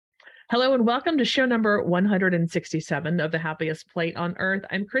Hello and welcome to show number 167 of the Happiest Plate on Earth.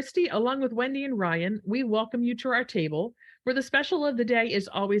 I'm Christy, along with Wendy and Ryan. We welcome you to our table, where the special of the day is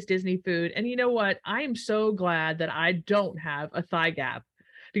always Disney food. And you know what? I am so glad that I don't have a thigh gap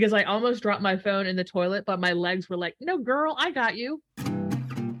because I almost dropped my phone in the toilet, but my legs were like, no, girl, I got you.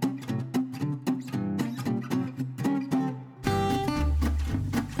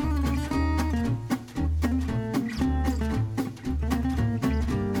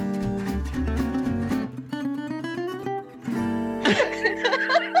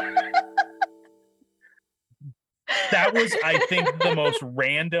 That was, I think, the most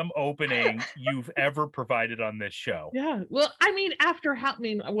random opening you've ever provided on this show. Yeah. Well, I mean,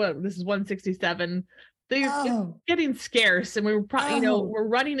 this is 167. They're getting scarce, and we were we're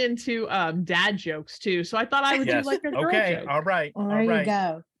running into dad jokes too. So I thought I would do like a girl joke. All right. Well, there you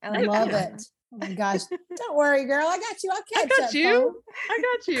go. I love it. Oh my gosh. Don't worry, girl. I got you. I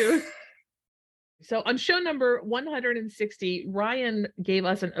got you. So on show number 160, Ryan gave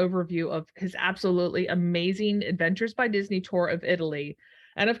us an overview of his absolutely amazing Adventures by Disney tour of Italy.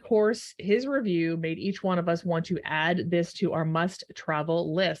 And of course, his review made each one of us want to add this to our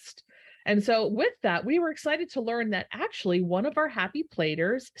must-travel list. And so with that, we were excited to learn that actually one of our happy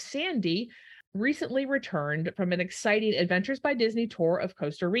platers, Sandy, recently returned from an exciting Adventures by Disney tour of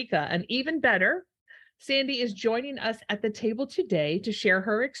Costa Rica. And even better, Sandy is joining us at the table today to share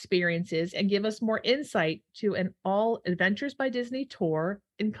her experiences and give us more insight to an all Adventures by Disney tour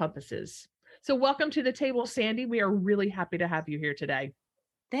encompasses. So welcome to the table, Sandy. We are really happy to have you here today.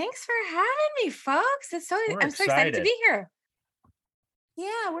 Thanks for having me, folks. I'm so excited to be here.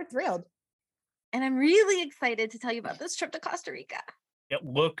 Yeah, we're thrilled. And I'm really excited to tell you about this trip to Costa Rica. It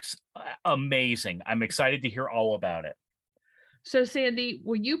looks amazing. I'm excited to hear all about it. So, Sandy,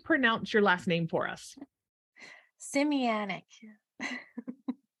 will you pronounce your last name for us? Simianic.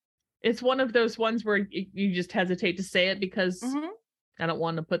 It's one of those ones where you just hesitate to say it because I don't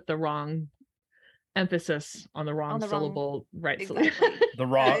want to put the wrong emphasis on the wrong syllable. Exactly. The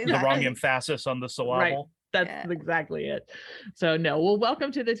wrong emphasis on the syllable. Right. That's exactly it. So no, well,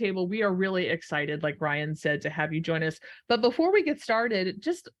 welcome to the table. We are really excited, like Ryan said, to have you join us. But before we get started,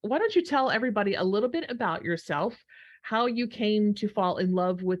 just why don't you tell everybody a little bit about yourself, how you came to fall in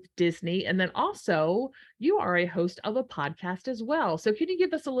love with Disney, and then also you are a host of a podcast as well. So can you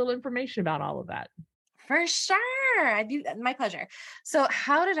give us a little information about all of that? For sure. My pleasure. So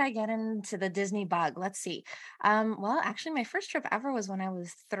how did I get into the Disney bug? Let's see. Well, actually, my first trip ever was when I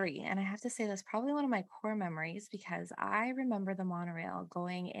was 3. And I have to say that's probably one of my core memories because I remember the monorail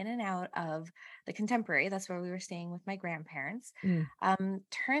going in and out of the Contemporary. That's where we were staying with my grandparents.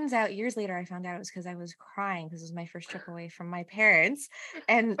 Turns out years later, I found out it was because I was crying because it was my first trip away from my parents.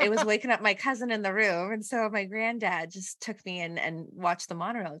 And it was waking up my cousin in the room. And so my granddad just took me in and watched the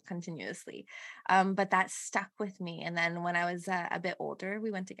monorail continuously. But that stuck with me. And then when I was a bit older,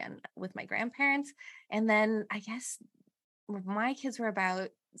 we went again with my grandparents. And then I guess my kids were about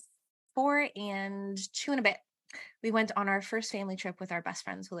 4 and 2 and a bit. We went on our first family trip with our best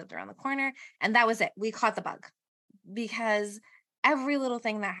friends who lived around the corner. And that was it. We caught the bug because every little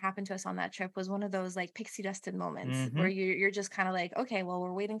thing that happened to us on that trip was one of those like pixie dusted moments where you're just kind of like, okay, well,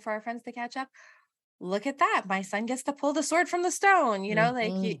 we're waiting for our friends to catch up. Look at that. My son gets to pull the sword from the stone,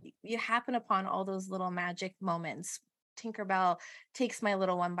 like you happen upon all those little magic moments. Tinkerbell takes my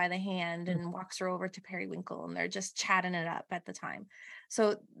little one by the hand and walks her over to Periwinkle, and they're just chatting it up at the time.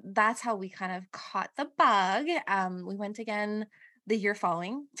 So that's how we kind of caught the bug. We went again the year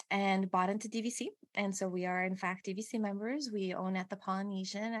following and bought into DVC. And so we are in fact DVC members. We own at the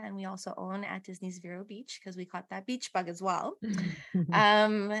Polynesian and we also own at Disney's Vero Beach because we caught that beach bug as well.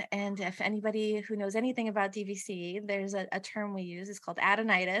 And if anybody who knows anything about DVC, there's a term we use. It's called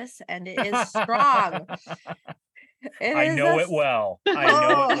adenitis and it is strong. I know it well.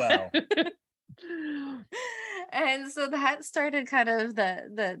 And so that started kind of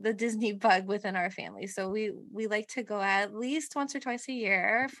the Disney bug within our family. So we like to go at least once or twice a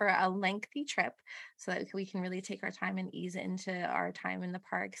year for a lengthy trip so that we can really take our time and ease into our time in the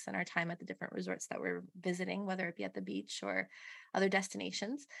parks and our time at the different resorts that we're visiting, whether it be at the beach or other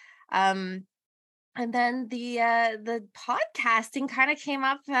destinations. And then the podcasting kind of came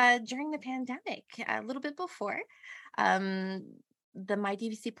up during the pandemic, a little bit before. The My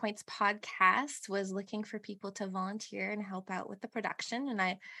DVC Points podcast was looking for people to volunteer and help out with the production. And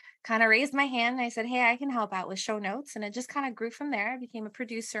I kind of raised my hand and I said, hey, I can help out with show notes. And it just kind of grew from there. I became a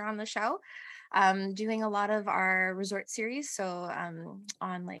producer on the show, doing a lot of our resort series. So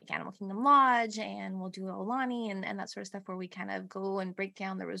on like Animal Kingdom Lodge, and we'll do Olani and that sort of stuff where we kind of go and break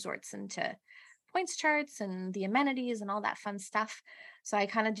down the resorts into points charts and the amenities and all that fun stuff. So I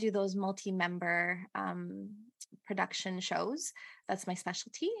kind of do those multi-member production shows. That's my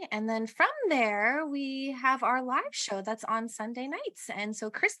specialty. And then from there, we have our live show that's on Sunday nights. And so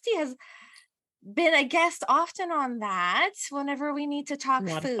Christy has been a guest often on that whenever we need to talk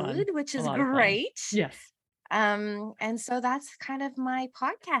food, which is great. Yes. And so that's kind of my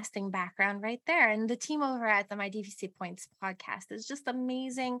podcasting background right there. And the team over at the My DVC Points podcast is just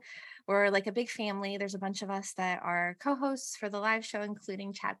amazing. We're like a big family. There's a bunch of us that are co-hosts for the live show,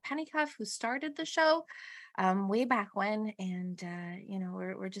 including Chad Pennycuff, who started the show way back when. And,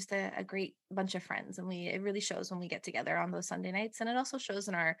 we're just a great bunch of friends. And it really shows when we get together on those Sunday nights. And it also shows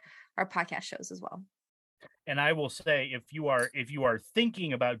in our podcast shows as well. And I will say, if you are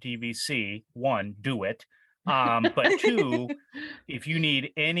thinking about DVC, one, do it. But two, if you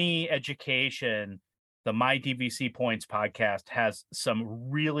need any education, the My DVC Points podcast has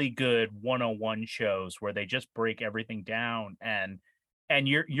some really good 101 shows where they just break everything down, and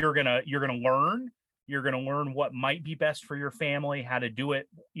you're gonna learn what might be best for your family, how to do it,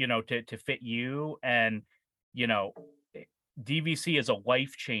 to fit you. And DVC is a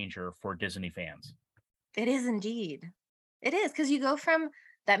life changer for Disney fans. It is indeed. It is, because you go from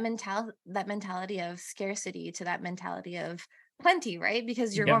that mentality of scarcity to that mentality of plenty, right?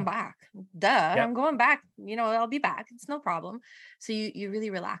 Because you're going back. I'm going back. I'll be back. It's no problem. So you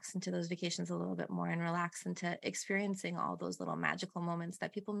really relax into those vacations a little bit more and relax into experiencing all those little magical moments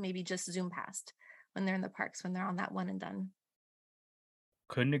that people maybe just zoom past when they're in the parks, when they're on that one and done.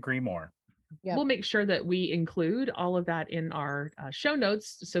 Couldn't agree more. Yep. We'll make sure that we include all of that in our show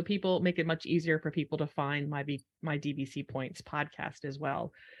notes, so people make it much easier for people to find my DVC Points podcast as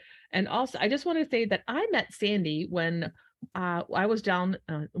well. And also, I just want to say that I met Sandy when I was down,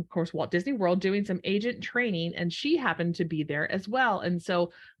 of course, Walt Disney World doing some agent training, and she happened to be there as well. And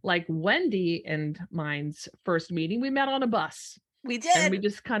so, like Wendy and mine's first meeting, we met on a bus. We did. And we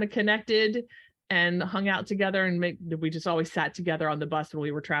just kind of connected and hung out together, and we just always sat together on the bus when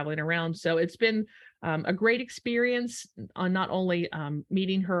we were traveling around. So it's been a great experience on not only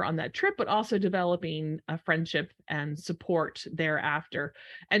meeting her on that trip, but also developing a friendship and support thereafter.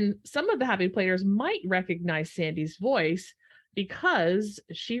 And some of the Happy Players might recognize Sandy's voice because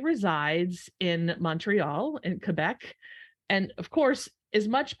she resides in Montreal, in Quebec, and of course is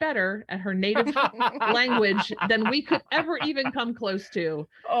much better at her native language than we could ever even come close to.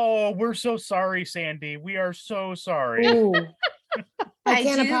 Oh, we're so sorry, Sandy. We are so sorry. I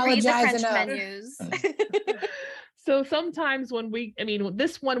can't apologize enough. So sometimes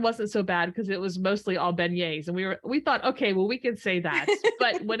this one wasn't so bad because it was mostly all beignets, and we thought, okay, well, we can say that.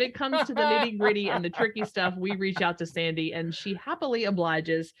 But when it comes to the nitty gritty and the tricky stuff, we reach out to Sandy, and she happily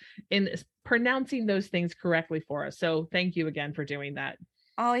obliges in pronouncing those things correctly for us. So thank you again for doing that.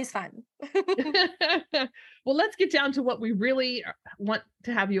 Always fun. Well, let's get down to what we really want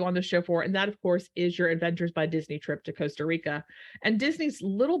to have you on the show for. And that, of course, is your Adventures by Disney trip to Costa Rica. And Disney's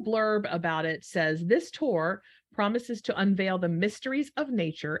little blurb about it says, this tour promises to unveil the mysteries of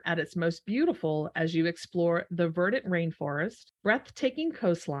nature at its most beautiful as you explore the verdant rainforest, breathtaking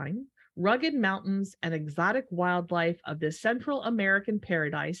coastline, rugged mountains, and exotic wildlife of this Central American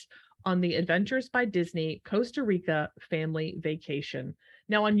paradise on the Adventures by Disney Costa Rica family vacation.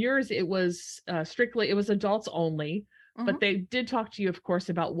 Now on yours, it was strictly adults only, but they did talk to you, of course,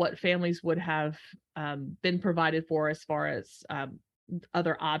 about what families would have been provided for as far as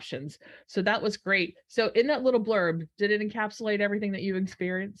other options. So that was great. So in that little blurb, did it encapsulate everything that you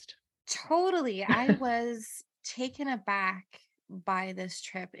experienced? Totally. I was taken aback by this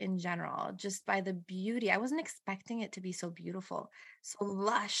trip in general, just by the beauty. I wasn't expecting it to be so beautiful, so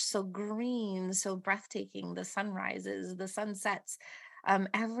lush, so green, so breathtaking. The sunrises, the sunsets,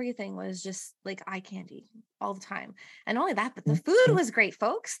 everything was just like eye candy all the time. And only that, but the food was great,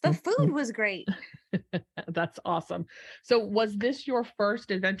 folks. The food was great. That's awesome. So was this your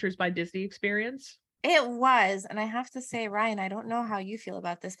first Adventures by Disney experience? It was. And I have to say, Ryan, I don't know how you feel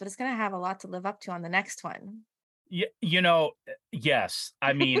about this, but it's going to have a lot to live up to on the next one. Yes.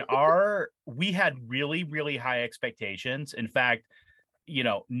 I mean, we had really, really high expectations. In fact,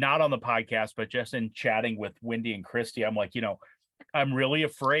 not on the podcast, but just in chatting with Wendy and Christy, I'm like, I'm really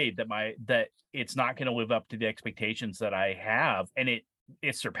afraid that it's not going to live up to the expectations that I have. And it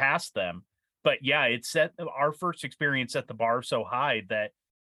surpassed them. But yeah, our first experience set the bar so high that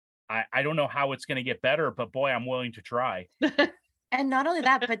I don't know how it's going to get better, but boy, I'm willing to try. And not only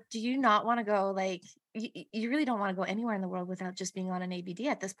that, but do you not want to go, like, you really don't want to go anywhere in the world without just being on an ABD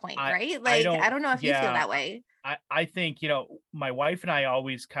at this point, right? Like, I don't know if you feel that way. I think, my wife and I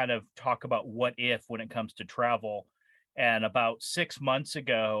always kind of talk about what if when it comes to travel. And about 6 months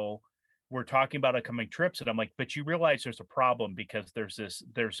ago, we're talking about upcoming trips, and I'm like, but you realize there's a problem because there's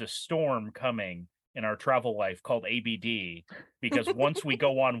a storm coming in our travel life called ABD, because once we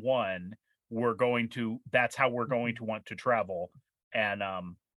go on one, that's how we're going to want to travel. And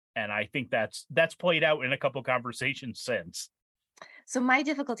I think that's played out in a couple conversations since. So my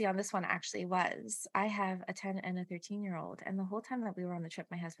difficulty on this one actually was I have a 10 and a 13-year-old. And the whole time that we were on the trip,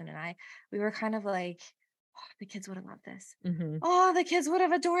 my husband and I, we were kind of like, oh, the kids would have loved this. Mm-hmm. Oh, the kids would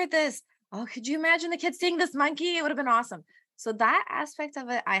have adored this. Oh, could you imagine the kids seeing this monkey? It would have been awesome. So that aspect of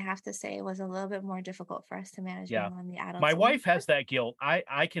it, I have to say, was a little bit more difficult for us to manage Yeah. being on the adults. My only wife has trip. that guilt.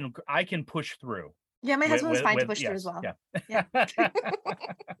 I can push through. Yeah, my husband was fine to push through yes, as well. Yeah.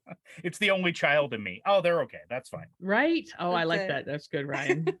 It's the only child in me. Oh, they're okay. That's fine. Right. Oh, I That's like it. that. That's good,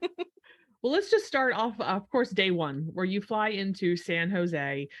 Ryan. Well, let's just start off, of course, day one, where you fly into San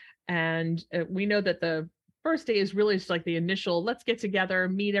Jose. And we know that the first day is really just like the initial, let's get together,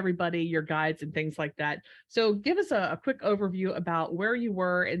 meet everybody, your guides and things like that. So give us a quick overview about where you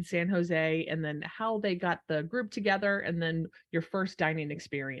were in San Jose and then how they got the group together and then your first dining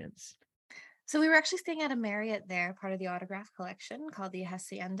experience. So we were actually staying at a Marriott there, part of the autograph collection called the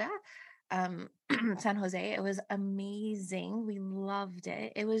Hacienda, San Jose. It was amazing. We loved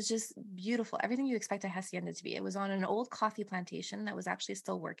it. It was just beautiful. Everything you expect a hacienda to be. It was on an old coffee plantation that was actually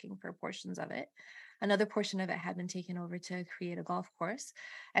still working for portions of it. Another portion of it had been taken over to create a golf course.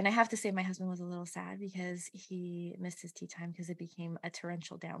 And I have to say, my husband was a little sad because he missed his tee time because it became a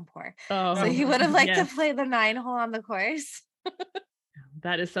torrential downpour. Oh, So he would have liked yes. to play the 9-hole on the course.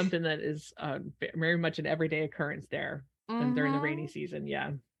 That is something that is very much an everyday occurrence there and during the rainy Mhm. season.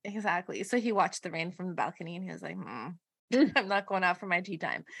 Yeah. Exactly. So he watched the rain from the balcony and he was like, I'm not going out for my tea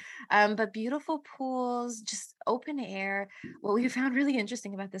time. But beautiful pools, just open air. What we found really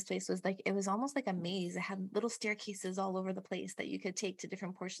interesting about this place was like it was almost like a maze. It had little staircases all over the place that you could take to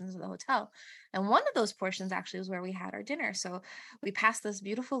different portions of the hotel. And one of those portions actually was where we had our dinner. So we passed this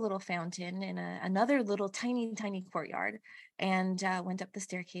beautiful little fountain in another little tiny, tiny courtyard and went up the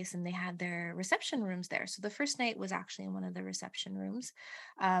staircase, and they had their reception rooms there. So the first night was actually in one of the reception rooms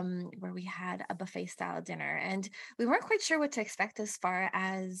where we had a buffet style dinner. And we weren't quite sure what to expect as far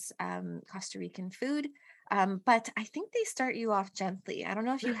as Costa Rican food. But I think they start you off gently. I don't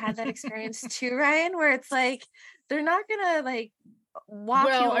know if you had that experience too, Ryan, where it's like they're not gonna like walk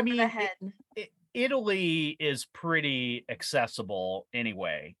you Well, I over the mean, head. Italy is pretty accessible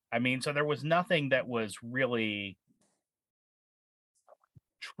anyway. I mean, so there was nothing that was really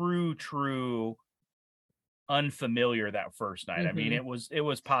true unfamiliar that first night. I mean, Mhm. it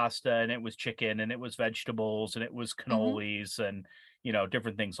was pasta and it was chicken and it was vegetables and it was Mhm. cannolis and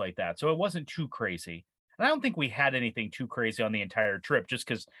different things like that. So it wasn't too crazy. And I don't think we had anything too crazy on the entire trip just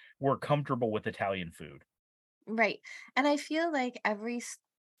because we're comfortable with Italian food. Right. And I feel like every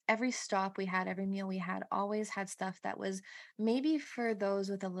stop we had, every meal we had, always had stuff that was maybe for those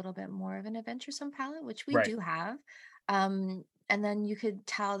with a little bit more of an adventuresome palate, which we Right. do have. And then you could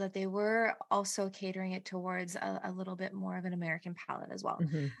tell that they were also catering it towards a little bit more of an American palate as well.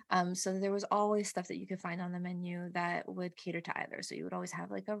 Mhm. So there was always stuff that you could find on the menu that would cater to either. So you would always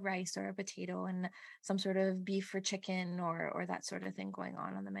have like a rice or a potato and some sort of beef or chicken or that sort of thing going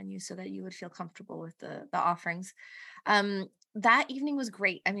on the menu so that you would feel comfortable with the offerings. That evening was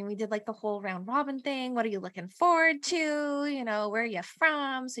great. I mean, we did like the whole round robin thing. What are you looking forward to? Where are you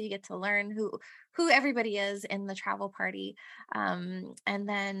from? So you get to learn who everybody is in the travel party. And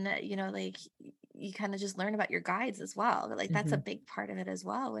then, like you kind of just learn about your guides as well. But like that's a Mhm. big part of it as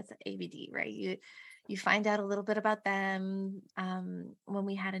well with ABD, right? You find out a little bit about them. When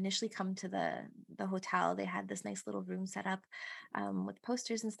we had initially come to the hotel, they had this nice little room set up with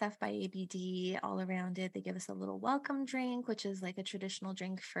posters and stuff by ABD all around it. They give us a little welcome drink, which is like a traditional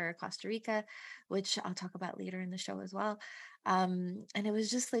drink for Costa Rica, which I'll talk about later in the show as well. And it was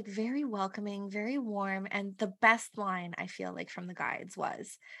just like very welcoming, very warm. And the best line I feel like from the guides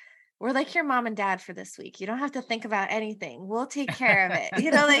was, we're like your mom and dad for this week. You don't have to think about anything. We'll take care of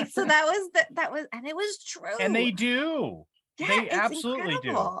it. Like, so that was, and it was And true. they do. Yeah, They it's absolutely do.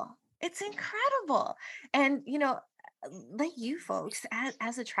 incredible. It's incredible. And like you folks,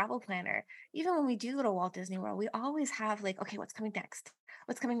 as a travel planner, even when we do go to Walt Disney World, we always have like, okay, what's coming next?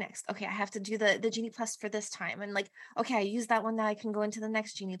 What's coming next? Okay, I have to do the Genie Plus for this time. And like, okay, I use that one, now I can go into the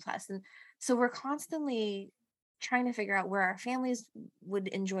next Genie Plus. And so we're constantly trying to figure out where our families would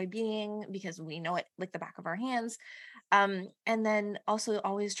enjoy being because we know it like the back of our hands. And then also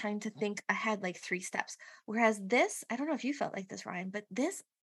always trying to think ahead like 3 steps. Whereas this, I don't know if you felt like this, Ryan, but this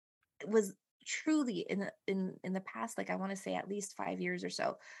was truly in the past, like I want to say at least 5 years or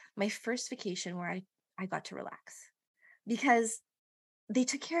so, my first vacation where I got to relax because they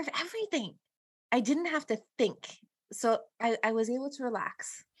took care of everything. I didn't have to think. So I was able to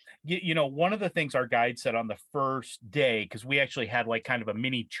relax. You know, one of the things our guide said on the first day, because we actually had like kind of a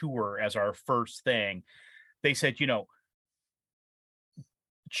mini tour as our first thing, they said, you know,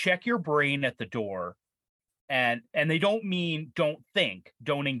 check your brain at the door. And they don't mean don't think,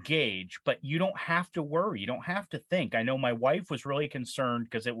 don't engage, but you don't have to worry. You don't have to think. I know my wife was really concerned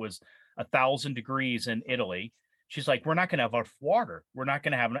because it was 1,000 degrees in Italy. She's like, we're not going to have enough water. We're not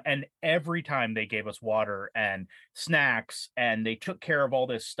going to have, and every time they gave us water and snacks and they took care of all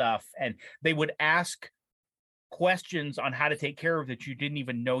this stuff, and they would ask questions on how to take care of that you didn't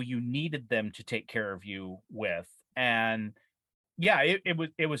even know you needed them to take care of you with. And yeah, it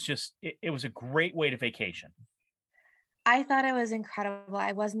was a great way to vacation. I thought it was incredible.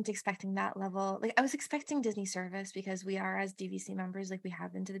 I wasn't expecting that level. Like I was expecting Disney service because we are as DVC members, like we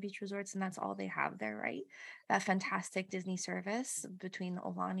have been to the beach resorts and that's all they have there, right? That fantastic Disney service between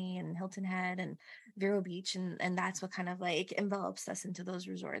Olani and Hilton Head and Vero Beach. And that's what kind of like envelops us into those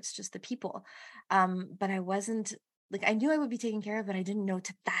resorts, just the people. But I wasn't like, I knew I would be taken care of, but I didn't know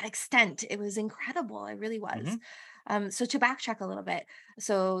to that extent. It was incredible. It really was. Mhm. So to backtrack a little bit,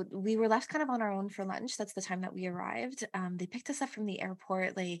 so we were left kind of on our own for lunch. That's the time that we arrived. They picked us up from the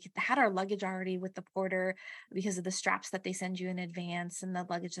airport, like they had our luggage already with the porter because of the straps that they send you in advance and the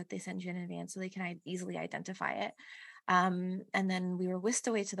luggage that they send you in advance, so they can easily identify it. And then we were whisked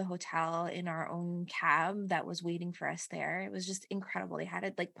away to the hotel in our own cab that was waiting for us there. It was just incredible. They had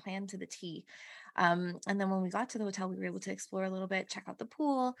it like planned to the T. And then when we got to the hotel, we were able to explore a little bit, check out the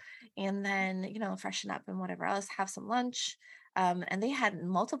pool, and then, you know, freshen up and whatever else, have some lunch. And they had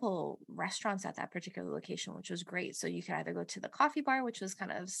multiple restaurants at that particular location, which was great. So you could either go to the coffee bar, which was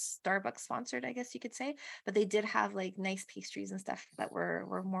kind of Starbucks sponsored, I guess you could say, but they did have like nice pastries and stuff that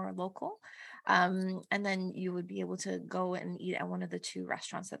were more local. And then you would be able to go and eat at one of the two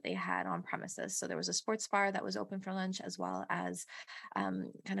restaurants that they had on premises. So there was a sports bar that was open for lunch, as well as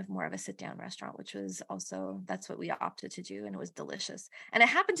kind of more of a sit down restaurant, which was also, that's what we opted to do. And it was delicious. And it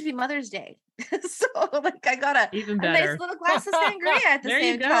happened to be Mother's Day. So like I got Even a nice better. little glass of sangria at the There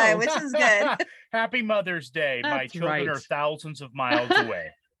you same time, go. which is good. Happy Mother's Day. My That's children are right. thousands of miles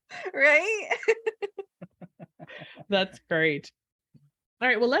away. Right? That's great. All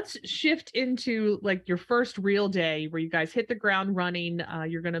right, well, let's shift into like your first real day where you guys hit the ground running.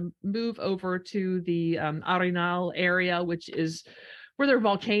 You're going to move over to the Arenal area, which is where their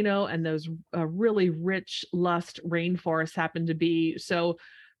volcano and those really rich, lush rainforests happen to be. So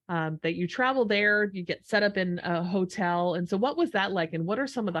that you travel there, you get set up in a hotel. And so what was that like? And what are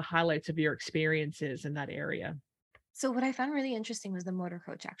some of the highlights of your experiences in that area? So what I found really interesting was the motor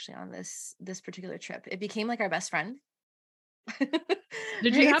coach actually on this particular trip. It became like our best friend.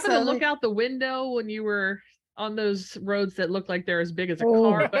 Did you Right? happen to So look like, out the window when you were on those roads that look like they're as big as a Oh,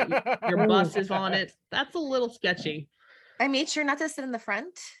 car, but your oh, bus is on it? That's a little sketchy. I made sure not to sit in the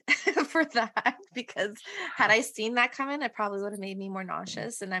front for that, because had I seen that coming, it probably would have made me more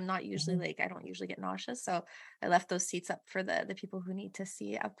nauseous. And I'm not usually mhm. like, I don't usually get nauseous. So I left those seats up for the people who need to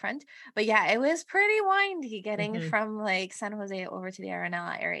see up front. But yeah, it was pretty windy getting Mhm. from like San Jose over to the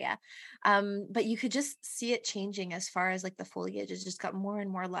Arenala area. But you could just see it changing as far as like the foliage. It just got more and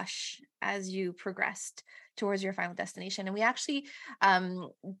more lush as you progressed towards your final destination. And we actually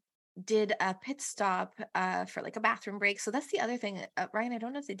um did a pit stop for like a bathroom break. So that's the other thing, Ryan. I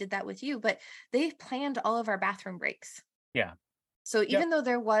don't know if they did that with you, but they planned all of our bathroom breaks. Yeah. So Yep. even though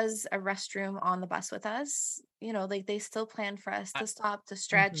there was a restroom on the bus with us, you know, like they still planned for us I, to stop, to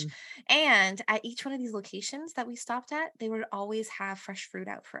stretch. Mhm. And at each one of these locations that we stopped at, they would always have fresh fruit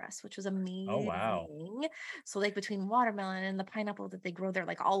out for us, which was oh wow. amazing. So like between watermelon and the pineapple that they grow there,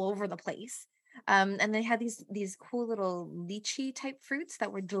 like all over the place. And they had these cool little lychee type fruits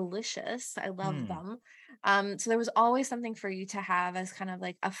that were delicious. I loved Hmm. them. So there was always something for you to have as kind of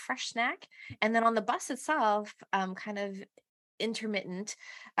like a fresh snack. And then on the bus itself, kind of intermittent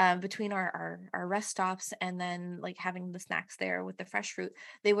between our rest stops and then like having the snacks there with the fresh fruit,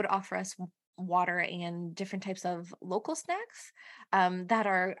 they would offer us water and different types of local snacks that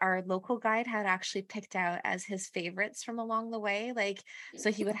our local guide had actually picked out as his favorites from along the way. Like,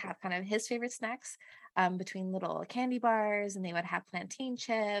 so he would have kind of his favorite snacks between little candy bars, and they would have plantain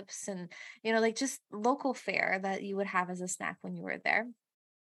chips and, you know, like just local fare that you would have as a snack when you were there,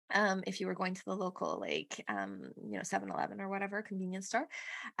 if you were going to the local like you know 7-Eleven or whatever convenience store.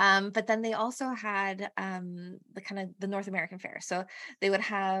 But then they also had the kind of the North American fare, so they would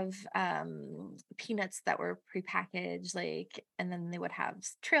have peanuts that were prepackaged, like, and then they would have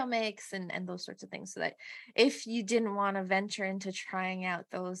trail mix and those sorts of things, so that if you didn't want to venture into trying out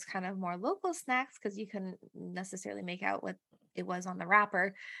those kind of more local snacks because you couldn't necessarily make out what it was on the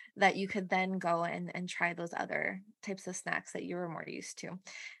wrapper, that you could then go and try those other types of snacks that you were more used to.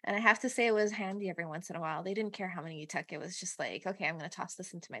 And I have to say, it was handy every once in a while. They didn't care how many you took. It was just like, okay, I'm going to toss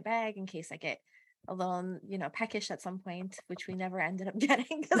this into my bag in case I get a little, peckish at some point, which we never ended up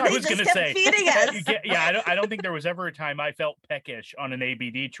getting because I they was just gonna kept say, feeding us. I don't think there was ever a time I felt peckish on an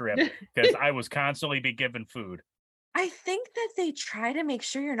ABD trip because I was constantly be given food. I think that they try to make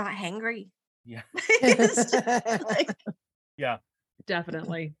sure you're not hangry. Yeah. It's just like, Yeah.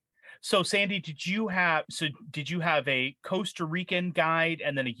 Definitely. So Sandy, did you have a Costa Rican guide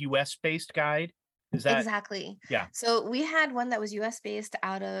and then a US based guide? Is that exactly. Yeah. So we had one that was US based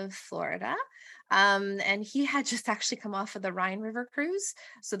out of Florida. And he had just actually come off of the Rhine River cruise.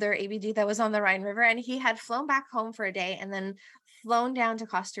 So their ABD that was on the Rhine River, and he had flown back home for a day and then flown down to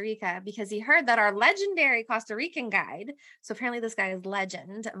Costa Rica because he heard that our legendary Costa Rican guide, so apparently this guy is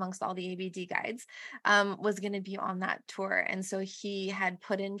legend amongst all the ABD guides, was going to be on that tour. And so he had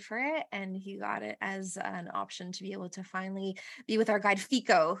put in for it, and he got it as an option to be able to finally be with our guide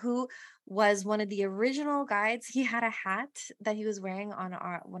Fico, who was one of the original guides. He had a hat that he was wearing on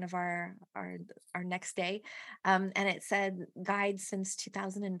one of our next day, and it said guide since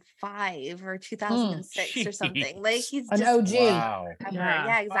 2005 or 2006 or something. Like, he's an just OG. Wow.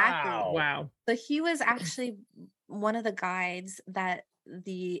 yeah, exactly. Wow. So he was actually one of the guides that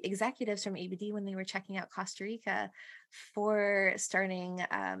the executives from ABD, when they were checking out Costa Rica for starting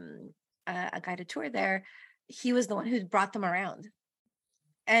a guided tour there, he was the one who brought them around.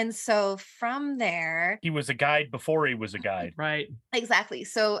 And so from there, He was a guide before he was a guide. Right. exactly.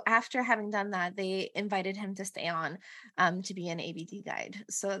 So after having done that, they invited him to stay on to be an ABD guide.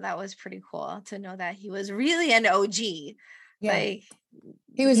 So that was pretty cool to know that he was really an OG. Yeah. Like,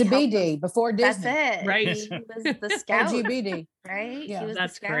 He was a helped them. BD before Disney. That's it. Right. He was the scout, OG BD. right? Yeah. He was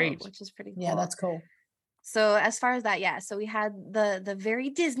That's the scout, great. which is pretty cool. Yeah, that's cool. So as far as that, yeah. So we had the very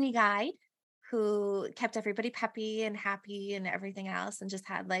Disney guide who kept everybody peppy and happy and everything else, and just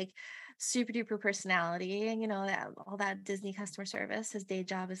had like super duper personality, and all that Disney customer service. His day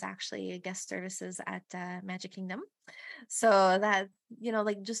job is actually guest services at Magic Kingdom. So that,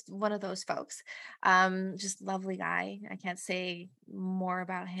 like, just one of those folks. Just lovely guy. I can't say more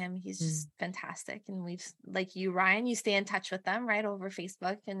about him. He's just fantastic. And we've, like you, Ryan, you stay in touch with them, right, over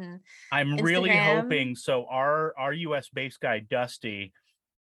Facebook and I'm Instagram. really hoping so. Our US based guy Dusty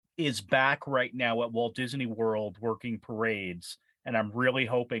is back right now at Walt Disney World working parades, and I'm really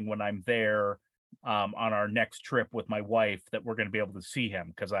hoping when I'm there on our next trip with my wife that we're going to be able to see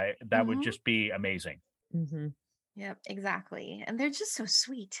him, because that would just be amazing. Mm-hmm. Yep, exactly. And they're just so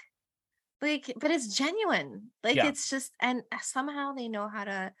sweet. Like, but it's genuine. Like, Yeah. it's just, and somehow they know how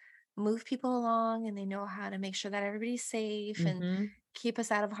to move people along, and they know how to make sure that everybody's safe and Mm-hmm. keep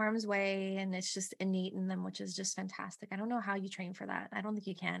us out of harm's way. And it's just innate in them, which is just fantastic. I don't know how you train for that. I don't think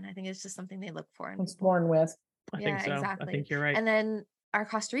you can. I think it's just something they look for in It's people. born with. I Yeah, think so. exactly. I think you're right. And then our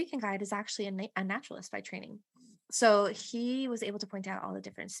Costa Rican guide is actually a naturalist by training. So he was able to point out all the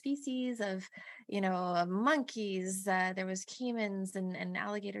different species of, monkeys. There was caimans and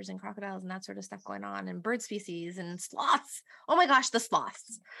alligators and crocodiles and that sort of stuff going on, and bird species and sloths. Oh my gosh, the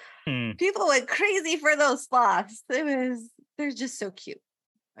sloths. People went crazy for those sloths. They're just so cute.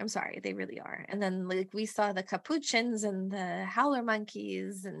 I'm sorry, they really are. And then, like, we saw the capuchins and the howler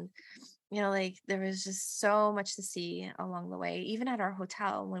monkeys, and like, there was just so much to see along the way, even at our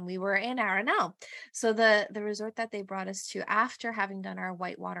hotel when we were in Arenal. So the resort that they brought us to after having done our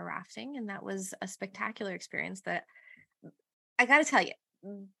whitewater rafting, and that was a spectacular experience that I got to tell you,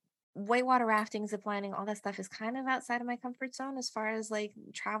 whitewater rafting, ziplining, all that stuff is kind of outside of my comfort zone as far as like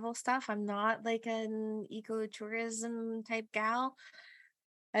travel stuff. I'm not like an ecotourism type gal.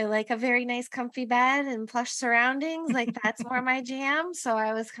 I like a very nice comfy bed and plush surroundings. Like, that's more my jam. So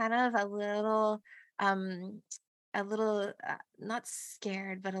I was kind of a little not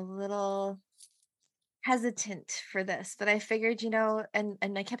scared, but a little hesitant for this. But I figured, and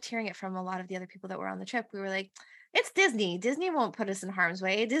I kept hearing it from a lot of the other people that were on the trip. We were like, it's Disney. Disney won't put us in harm's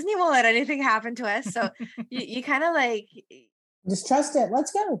way. Disney won't let anything happen to us. So you kind of like Just trust it.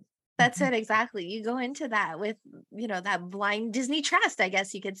 Let's go. That's it, exactly. You go into that with, that blind Disney trust, I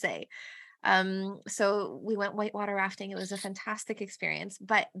guess you could say. So we went whitewater rafting. It was a fantastic experience.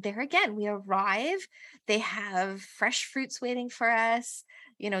 But there again, we arrive, they have fresh fruits waiting for us,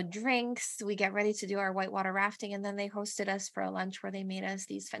 drinks. We get ready to do our whitewater rafting, and then they hosted us for a lunch where they made us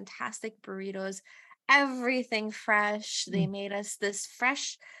these fantastic burritos, everything fresh. They made us this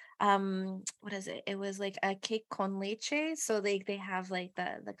fresh what is it? It was like a cake con leche. So they have like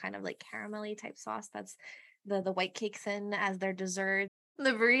the kind of like caramelly type sauce that's the white cakes in as their dessert.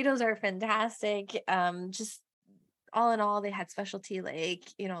 The burritos are fantastic. Just all in all, they had specialty, like,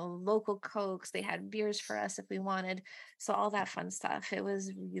 local Cokes. They had beers for us if we wanted. So all that fun stuff. It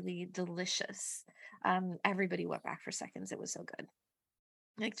was really delicious. Everybody went back for seconds. It was so good.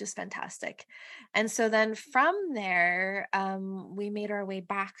 Like, just fantastic. And so then from there, we made our way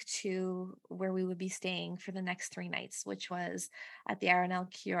back to where we would be staying for the next 3 nights, which was at the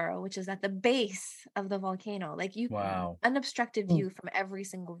Arenal Chioro, which is at the base of the volcano. Like, Wow. unobstructed view from every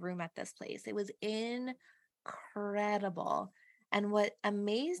single room at this place. It was incredible. And what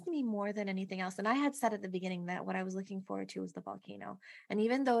amazed me more than anything else, and I had said at the beginning that what I was looking forward to was the volcano. And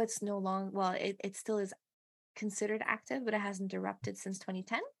even though it's no longer, well, it still is considered active, but it hasn't erupted since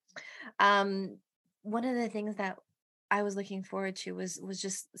 2010. One of the things that I was looking forward to was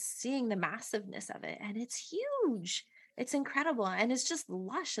just seeing the massiveness of it, and it's huge. It's incredible, and it's just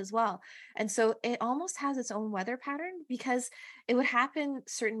lush as well. And so it almost has its own weather pattern, because it would happen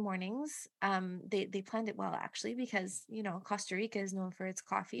certain mornings. They planned it well, actually, because Costa Rica is known for its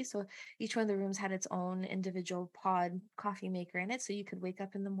coffee. So each one of the rooms had its own individual pod coffee maker in it. So you could wake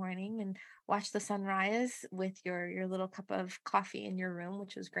up in the morning and watch the sunrise with your little cup of coffee in your room,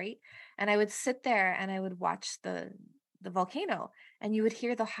 which was great. And I would sit there and I would watch the volcano, and you would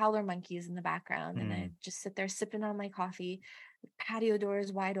hear the howler monkeys in the background. And I'd just sit there sipping on my coffee, patio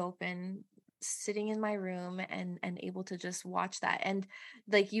doors wide open, sitting in my room and able to just watch that. And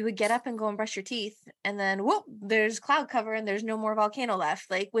like, you would get up and go and brush your teeth, and then whoop, there's cloud cover and there's no more volcano left,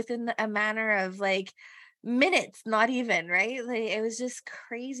 like within a matter of like minutes, not even, right? Like, it was just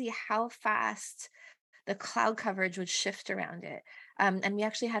crazy how fast the cloud coverage would shift around it. And we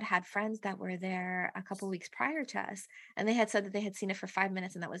actually had friends that were there a couple weeks prior to us, and they had said that they had seen it for 5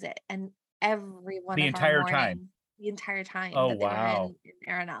 minutes and that was it. And every one The of our entire morning, time. the entire time Oh, that they were wow. in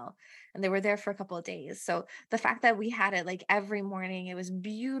Arenal, and they were there for a couple of days. So the fact that we had it like every morning, it was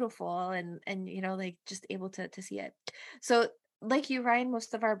beautiful, and like just able to see it. So like you, Ryan,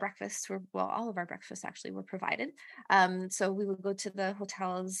 most of our breakfasts were, well, all of our breakfasts actually were provided. So we would go to the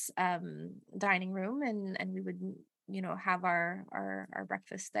hotel's dining room, and we would have our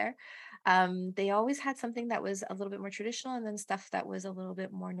breakfast there. They always had something that was a little bit more traditional, and then stuff that was a little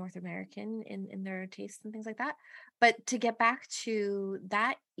bit more North American in their tastes and things like that. But to get back to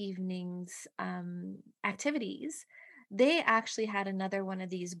that evening's activities, they actually had another one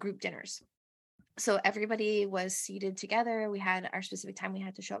of these group dinners. So everybody was seated together. We had our specific time we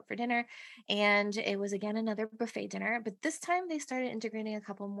had to show up for dinner, and it was again another buffet dinner, but this time they started integrating a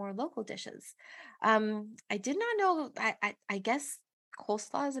couple more local dishes. I did not know. I guess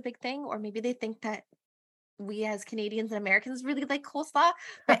coleslaw is a big thing, or maybe they think that we as Canadians and Americans really like coleslaw,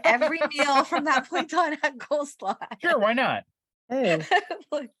 but every meal from that point on had coleslaw. Sure, why not? Oh,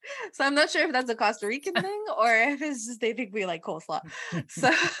 So I'm not sure if that's a Costa Rican thing or if it's just they think we like coleslaw. So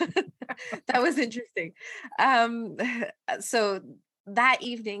that was interesting. So that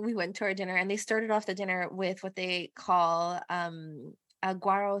evening we went to our dinner, and they started off the dinner with what they call a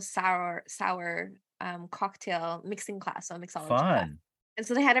guaro sour cocktail mixing class, so a mixology class. Fun. And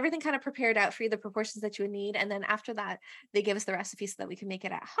so they had everything kind of prepared out for you, the proportions that you would need. And then after that, they gave us the recipe so that we could make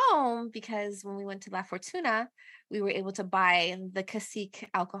it at home, because when we went to La Fortuna, we were able to buy the cacique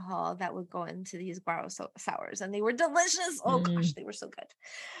alcohol that would go into these guaro sours, and they were delicious. Oh gosh, they were so good.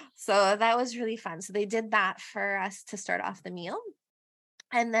 So that was really fun. So they did that for us to start off the meal.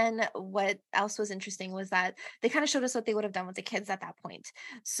 And then what else was interesting was that they kind of showed us what they would have done with the kids at that point.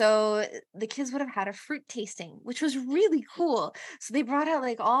 So the kids would have had a fruit tasting, which was really cool. So they brought out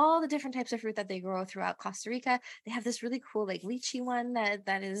like all the different types of fruit that they grow throughout Costa Rica. They have this really cool like lychee one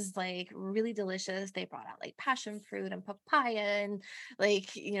that is like really delicious. They brought out like passion fruit and papaya, and like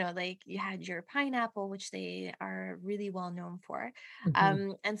like you had your pineapple, which they are really well known for.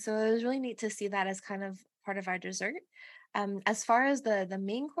 And so it was really neat to see that as kind of part of our dessert. As far as the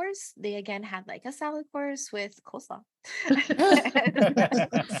main course, they again had like a salad course with coleslaw.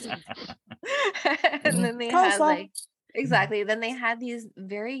 And then they had coleslaw. like, exactly. Then they had these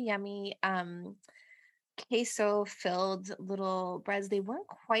very yummy queso filled little breads. They weren't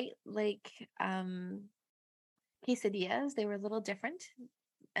quite like quesadillas. They were a little different.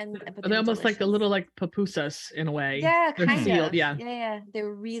 But they They're were almost like a delicious. little like pupusas in a way. Yeah, They're kind sealed, of. yeah. Yeah. They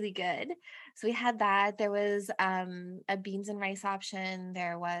were really good. So we had that. There was a beans and rice option.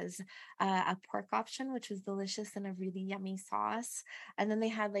 There was a pork option, which was delicious and a really yummy sauce. And then they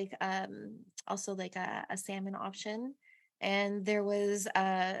had like also like a salmon option. And there was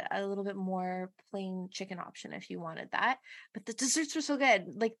a little bit more plain chicken option if you wanted that. But the desserts were so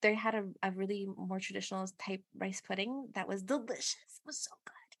good. Like they had a really more traditional type rice pudding that was delicious. It was so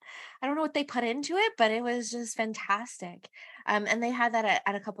good. I don't know what they put into it, but it was just fantastic. And they had that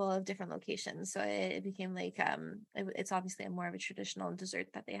at a couple of different locations. So it became like, it's obviously more of a traditional dessert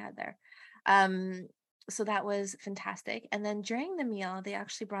that they had there. So that was fantastic. And then during the meal, they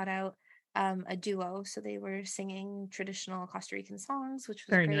actually brought out a duo. So they were singing traditional Costa Rican songs, which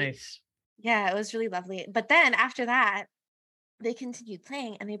was Very great. nice. Yeah, it was really lovely. But then after that, they continued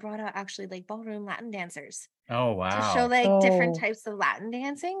playing and they brought out actually like ballroom Latin dancers Oh to show wow. like different Oh. types of Latin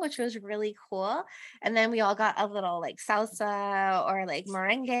dancing, which was really cool. And then we all got a little like salsa or like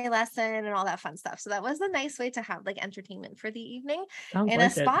merengue lesson and all that fun stuff. So that was a nice way to have like entertainment for the evening Sounds in a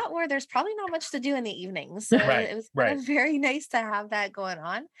like it. spot where there's probably not much to do in the evening. So Right, it was right. kind of very nice to have that going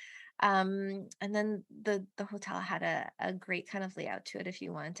on. And then the hotel had a great kind of layout to it if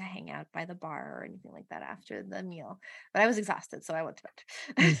you wanted to hang out by the bar or anything like that after the meal. But I was exhausted, so I went to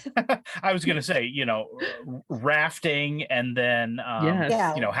bed. I was gonna say, rafting and then Yes.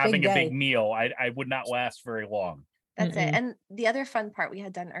 Yeah, having big a big day. meal, I would not last very long. That's it. Mm-mm. And the other fun part we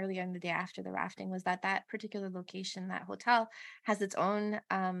had done earlier in the day after the rafting was that particular location, that hotel, has its own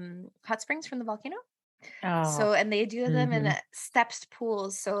hot springs from the volcano. Oh, So, and they do them in Mhm. stepped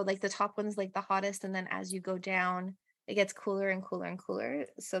pools. So, like the top one's like the hottest, and then as you go down, it gets cooler and cooler and cooler.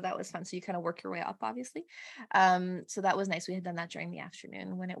 So that was fun. So you kind of work your way up, obviously. So that was nice. We had done that during the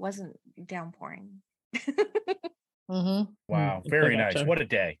afternoon when it wasn't downpouring. mm-hmm. Wow, I very nice. gotcha. What a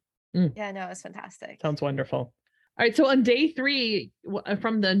day. Yeah, no, it was fantastic. Sounds wonderful. All right. So on day 3,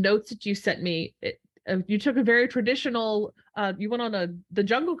 from the notes that you sent me, you took a very traditional. You went on the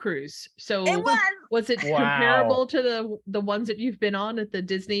jungle cruise. So It was it Wow. comparable to the ones that you've been on at the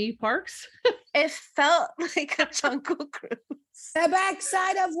Disney parks? It felt like a jungle cruise. The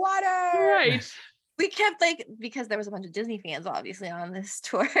backside of water. Right. We kept like, because there was a bunch of Disney fans obviously on this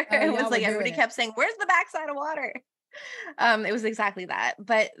tour. Oh, It y'all was were like doing everybody it. kept saying, "Where's the backside of water?" It was exactly that.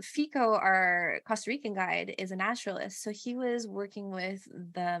 But Fico, our Costa Rican guide, is a naturalist, so he was working with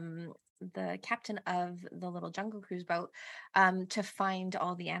the captain of the little jungle cruise boat to find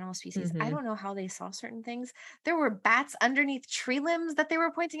all the animal species. I Mhm. don't know how they saw certain things. There were bats underneath tree limbs that they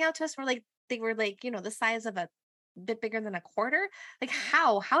were pointing out to us. They were like, the size of a bit bigger than a quarter. Like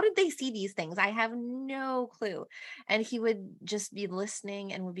how did they see these things? I have no clue. And he would just be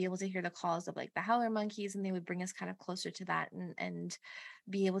listening and would be able to hear the calls of like the howler monkeys, and they would bring us kind of closer to that and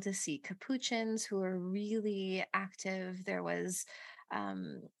be able to see capuchins who are really active. There was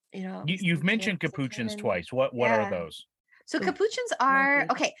You've some mentioned pandas that came capuchins in. twice. What are Yeah. those? So The capuchins are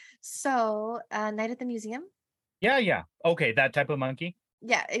monkeys. okay. So Night at the Museum. Yeah. Okay, that type of monkey.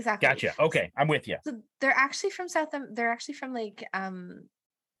 Yeah, exactly. Gotcha. Okay, I'm with you. So they're actually from they're actually from like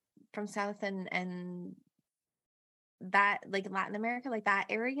from South and that like Latin America, like that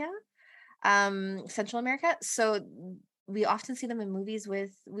area, Central America. So we often see them in movies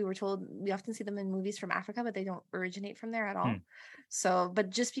we were told we often see them in movies from Africa, but they don't originate from there at all. So, but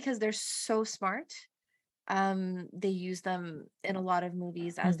just because they're so smart, they use them in a lot of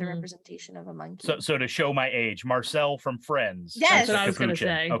movies as the Mhm. representation of a monkey. So to show my age, Marcel from Friends. Yes. That's what I was gonna Capuchin.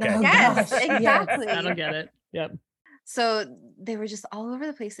 say. Okay. Oh, Yes, gosh, exactly. That'll get it. Yep. So they were just all over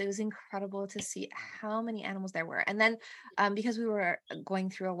the place. It was incredible to see how many animals there were. And then because we were going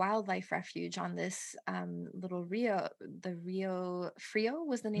through a wildlife refuge on this little Rio, the Rio Frio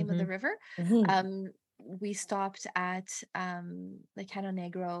was the name of the river. Mhm. We stopped at the Cano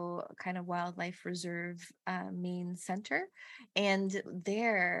Negro kind of wildlife reserve main center. And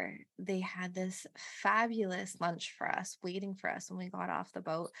there they had this fabulous lunch for us, waiting for us when we got off the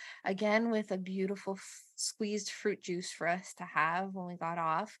boat. Again, with a beautiful squeezed fruit juice for us to have when we got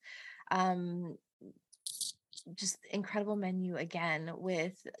off. Just incredible menu again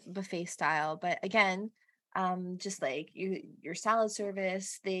with buffet style, but again, just like your salad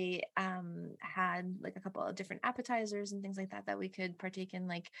service, they had like a couple of different appetizers and things like that we could partake in,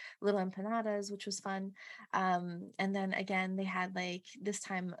 like little empanadas, which was fun. And then again, they had like this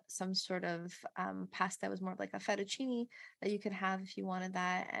time some sort of pasta. Was more of like a fettuccine that you could have if you wanted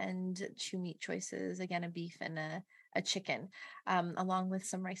that, and 2 meat choices, again a beef and a chicken, along with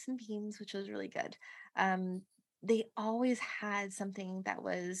some rice and beans, which was really good. They always had something that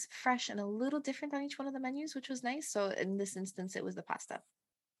was fresh and a little different on each one of the menus, which was nice. So in this instance, it was the pasta,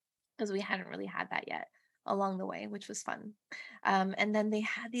 because we hadn't really had that yet along the way, which was fun. And then they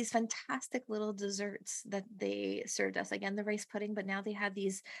had these fantastic little desserts that they served us. Again, the rice pudding, but now they had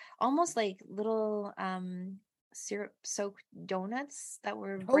these almost like little syrup soaked donuts that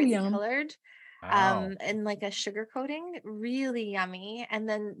were Oh, brightly yum. colored. Wow. And like a sugar coating, really yummy. And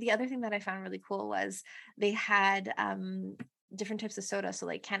then the other thing that I found really cool was they had different types of soda. So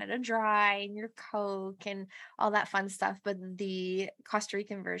like Canada Dry and your Coke and all that fun stuff, but the Costa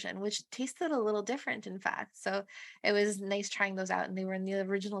Rican version, which tasted a little different, in fact. So it was nice trying those out. And they were in the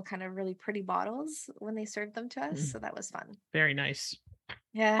original kind of really pretty bottles when they served them to us. So that was fun. Very nice.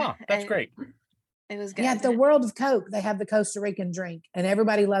 Yeah. That's great. It was good. Yeah, at the World of Coke, they have the Costa Rican drink, and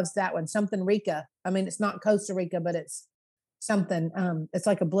everybody loves that one. Something Rica. I mean, it's not Costa Rica, but it's something. It's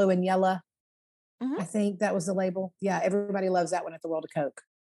like a blue and yellow. I think that was the label. Yeah, everybody loves that one at the World of Coke.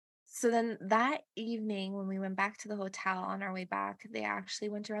 So then that evening, when we went back to the hotel on our way back, they actually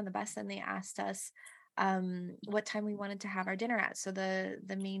went around the bus and they asked us what time we wanted to have our dinner at. So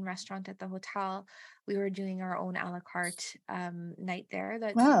the main restaurant at the hotel, we were doing our own a la carte night there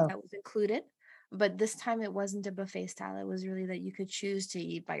that was included. But this time it wasn't a buffet style. It was really that you could choose to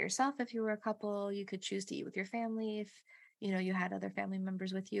eat by yourself if you were a couple. You could choose to eat with your family if you had other family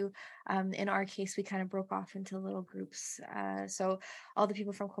members with you. In our case, we kind of broke off into little groups. So all the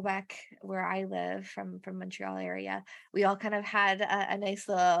people from Quebec, where I live, from Montreal area, we all kind of had a nice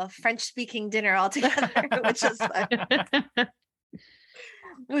little French-speaking dinner all together, which was fun.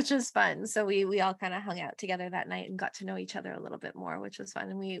 Which was fun. So we all kind of hung out together that night and got to know each other a little bit more, which was fun.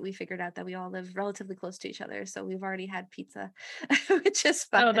 And we figured out that we all live relatively close to each other. So we've already had pizza, which is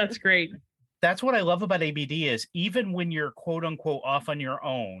fun. Oh, that's great. That's what I love about ABD is even when you're quote unquote off on your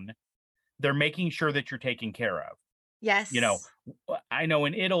own, they're making sure that you're taken care of. Yes. I know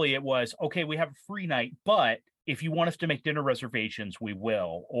in Italy it was, okay, we have a free night, but if you want us to make dinner reservations, we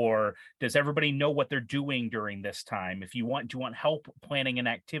will. Or does everybody know what they're doing during this time? Do you want help planning an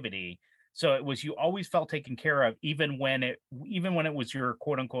activity? So it was, you always felt taken care of, even when it was your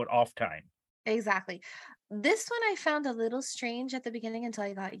quote unquote off time. Exactly. This one I found a little strange at the beginning until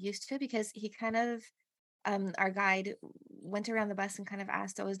I got used to it, because he kind of, our guide went around the bus and kind of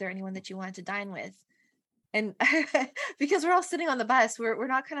asked, oh, is there anyone that you wanted to dine with? And because we're all sitting on the bus, we're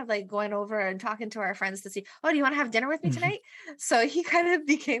not kind of like going over and talking to our friends to see, oh, do you want to have dinner with me tonight? So he kind of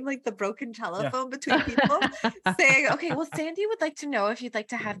became like the broken telephone between people, saying, okay, well, Sandy would like to know if you'd like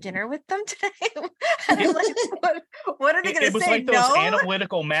to have dinner with them today. And I'm like, what are they going to say? It was like those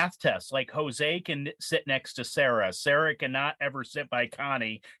analytical math tests. Like Jose can sit next to Sarah. Sarah cannot ever sit by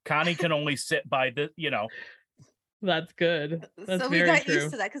Connie. Connie can only sit by That's good. That's so we got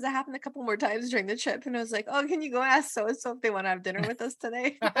used to that, because it happened a couple more times during the trip, and I was like, oh, can you go ask so-and-so if they want to have dinner with us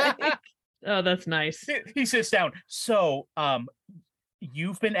today? Oh, that's nice. He sits down. So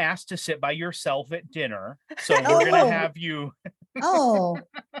you've been asked to sit by yourself at dinner, so we're gonna have you.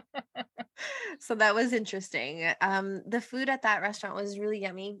 So that was interesting. The food at that restaurant was really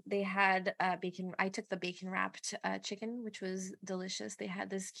yummy. They had bacon. I took the bacon wrapped chicken, which was delicious. They had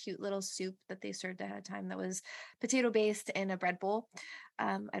this cute little soup that they served ahead of time that was potato based in a bread bowl.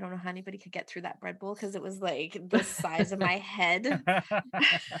 I don't know how anybody could get through that bread bowl, because it was like the size of my head.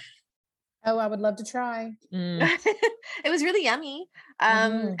 Oh, I would love to try. It was really yummy.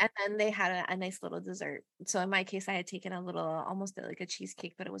 And then they had a nice little dessert. So in my case, I had taken a little, almost like a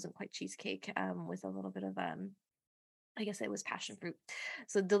cheesecake, but it wasn't quite cheesecake, with a little bit of I guess it was passion fruit.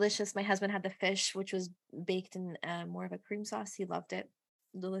 So delicious. My husband had the fish, which was baked in more of a cream sauce. He loved it.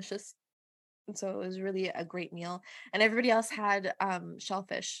 Delicious. And so it was really a great meal. And everybody else had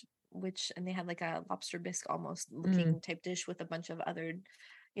shellfish, and they had like a lobster bisque almost looking type dish with a bunch of other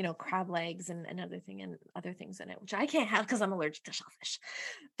crab legs and other things in it, which I can't have because I'm allergic to shellfish,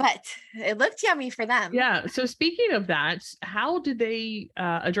 but it looked yummy for them. Yeah. So speaking of that, how did they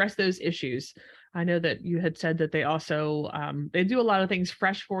address those issues? I know that you had said that they also, they do a lot of things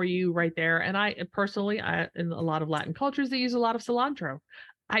fresh for you right there. And I personally, in a lot of Latin cultures, they use a lot of cilantro.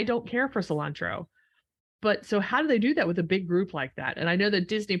 I don't care for cilantro. But so how do they do that with a big group like that? And I know that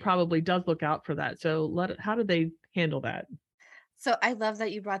Disney probably does look out for that. So how do they handle that? So I love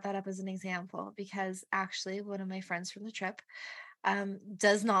that you brought that up as an example, because actually one of my friends from the trip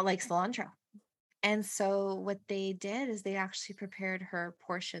does not like cilantro. And so what they did is they actually prepared her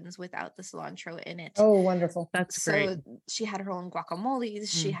portions without the cilantro in it. Oh, wonderful. That's great. So she had her own guacamoles.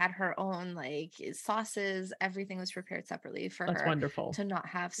 She had her own like sauces. Everything was prepared separately for That's her wonderful. to not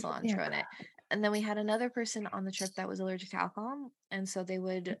have cilantro in it. And then we had another person on the trip that was allergic to alcohol. And so they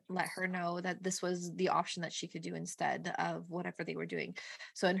would let her know that this was the option that she could do instead of whatever they were doing.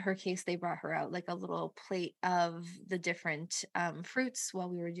 So in her case, they brought her out like a little plate of the different fruits while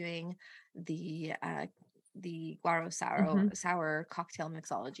we were doing the guaro sour cocktail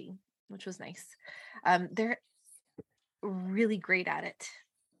mixology, which was nice. They're really great at it.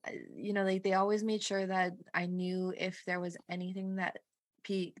 Like they always made sure that I knew if there was anything that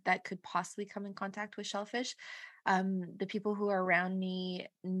that could possibly come in contact with shellfish. The people who are around me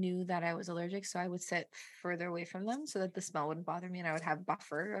knew that I was allergic, so I would sit further away from them so that the smell wouldn't bother me, and I would have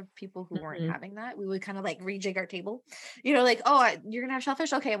buffer of people who weren't having that. We would kind of like rejig our table, like, oh, you're gonna have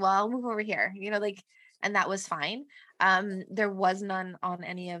shellfish, okay, well, I'll move over here, like, and that was fine. There was none on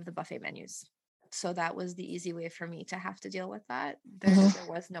any of the buffet menus, so that was the easy way for me to have to deal with that. There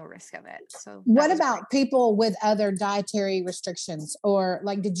was no risk of it. So what about people with other dietary restrictions, or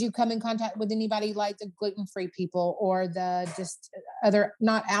like, did you come in contact with anybody like the gluten-free people or the just other,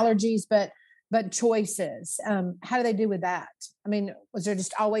 not allergies, but choices? How do they do with that? I mean, was there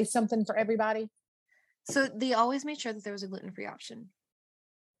just always something for everybody? So they always made sure that there was a gluten-free option,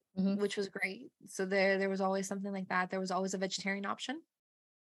 which was great. So there was always something like that. There was always a vegetarian option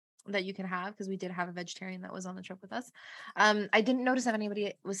that you can have, because we did have a vegetarian that was on the trip with us. I didn't notice if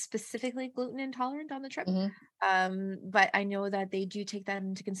anybody was specifically gluten intolerant on the trip, but I know that they do take that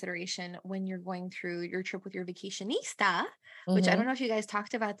into consideration when you're going through your trip with your vacationista, which I don't know if you guys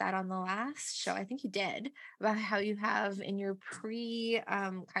talked about that on the last show. I think you did, about how you have in your pre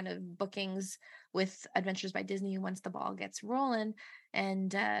kind of bookings with Adventures by Disney, once the ball gets rolling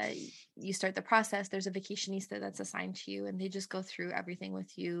and you start the process, there's a vacationista that's assigned to you, and they just go through everything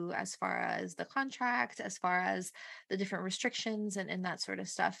with you as far as the contract, as far as the different restrictions and that sort of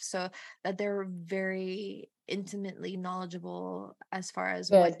stuff, so that they're very intimately knowledgeable as far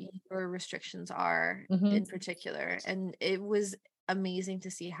as what your restrictions are in particular. And it was amazing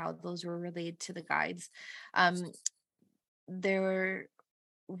to see how those were relayed to the guides. There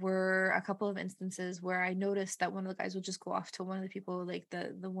were a couple of instances where I noticed that one of the guys would just go off to one of the people, like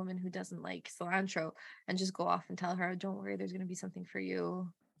the woman who doesn't like cilantro, and just go off and tell her, don't worry, there's going to be something for you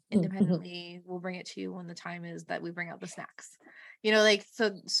independently. We'll bring it to you when the time is that we bring out the snacks, like,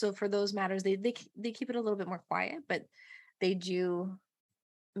 so for those matters, they keep it a little bit more quiet, but they do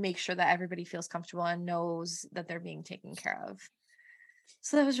make sure that everybody feels comfortable and knows that they're being taken care of.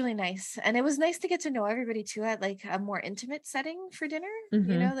 So that was really nice. And it was nice to get to know everybody too at like a more intimate setting for dinner,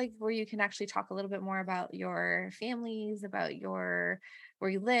 like where you can actually talk a little bit more about your families, about where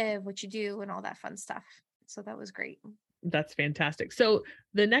you live, what you do, and all that fun stuff. So that was great. That's fantastic. So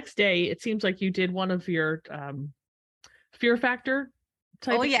the next day, it seems like you did one of your Fear Factor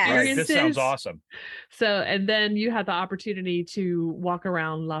type experiences. Right, this sounds awesome. So, and then you had the opportunity to walk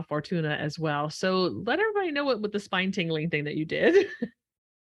around La Fortuna as well. So let everybody know what the spine tingling thing that you did.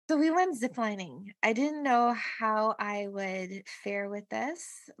 So we went ziplining. I didn't know how I would fare with this,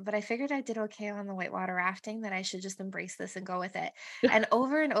 but I figured I did okay on the whitewater rafting, that I should just embrace this and go with it. And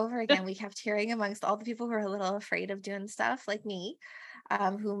over again, we kept hearing amongst all the people who are a little afraid of doing stuff like me,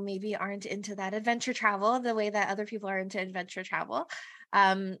 who maybe aren't into that adventure travel the way that other people are into adventure travel.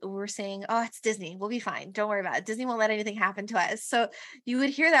 We're saying, oh, it's Disney, we'll be fine, don't worry about it, Disney won't let anything happen to us. So you would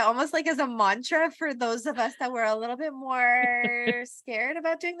hear that almost like as a mantra for those of us that were a little bit more scared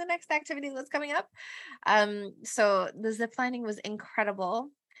about doing the next activity that's coming up. So the ziplining was incredible.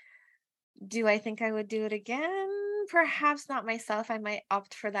 Do I think I would do it again? Perhaps not myself. I might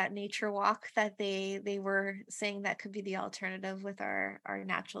opt for that nature walk that they were saying that could be the alternative with our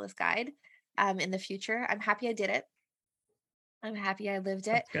naturalist guide in the future. I'm happy I did it. I'm happy I lived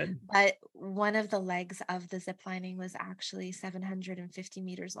it. That's good. But one of the legs of the zip lining was actually 750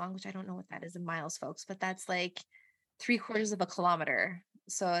 meters long, which I don't know what that is in miles, folks, but that's like 3/4 of a kilometer.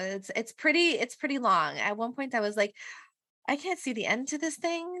 So it's pretty long. At one point I was like, I can't see the end to this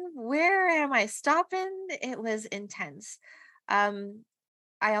thing. Where am I stopping? It was intense. I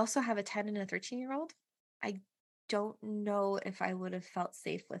also have a 10 and a 13-year-old. I don't know if I would have felt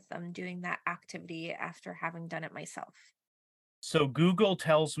safe with them doing that activity after having done it myself. So Google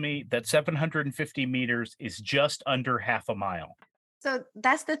tells me that 750 meters is just under half a mile. So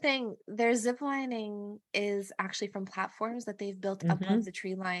that's the thing. Their zip lining is actually from platforms that they've built above the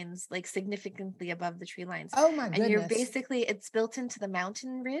tree lines, like significantly above the tree lines. Oh my goodness. And you're basically, it's built into the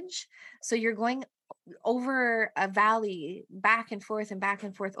mountain ridge. So you're going over a valley back and forth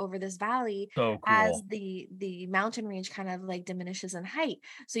over this valley. So cool. As the mountain range kind of like diminishes in height.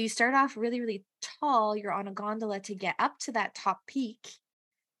 So you start off really, really tall. You're on a gondola to get up to that top peak.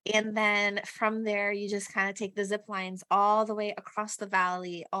 And then from there, you just kind of take the zip lines all the way across the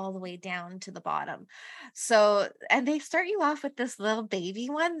valley, all the way down to the bottom. So, and they start you off with this little baby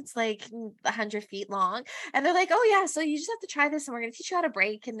one. It's like 100 feet long. And they're like, oh yeah, so you just have to try this and we're going to teach you how to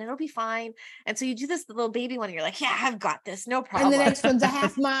brake and it'll be fine. And so you do this little baby one and you're like, yeah, I've got this. No problem. And the next one's a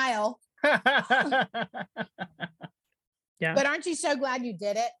half mile. Yeah. But aren't you so glad you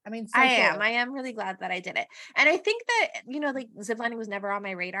did it? I mean, so I cool. am really glad that I did it. And I think that, like ziplining was never on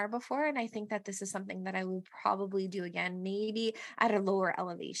my radar before. And I think that this is something that I would probably do again, maybe at a lower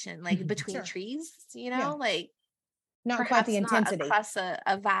elevation, like between Sure. trees, Yeah. like Not quite perhaps the not intensity. across a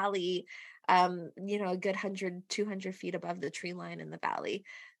valley, a good 100, 200 feet above the tree line in the valley.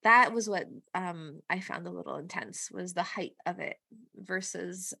 That was what I found a little intense, was the height of it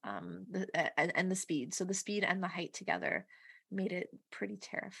versus and the speed. So the speed and the height together made it pretty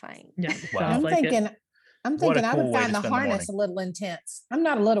terrifying. Yeah. Wow. Sounds like it. I'm What a thinking I cool would way find to the spend the morning. harness a little intense. I'm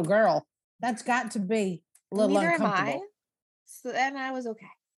not a little girl. That's got to be a little Neither am I. uncomfortable. So, and I was okay.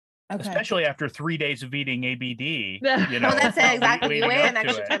 Okay. Especially after 3 days of eating ABD. Well, That's it, exactly. You leading weigh up an to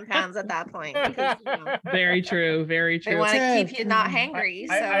extra it. 10 pounds at that point because Very true. Very they true. want to True. keep you not Mhm. hangry.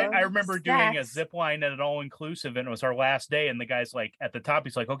 I remember doing a snacks. zip line at an all-inclusive, and it was our last day, and the guy's like, at the top,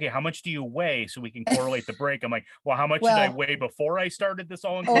 he's like, okay, how much do you weigh so we can correlate the break? I'm like, well, how much did I Well, weigh before I started this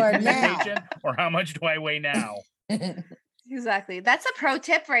or all-inclusive now. vacation, or how much do I weigh now? Exactly. That's a pro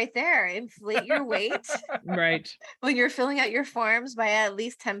tip right there. Inflate your weight Right. when you're filling out your forms by at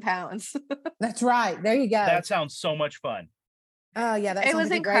least 10 pounds. That's right. There you go. That sounds so much fun. Oh yeah, that It sounds was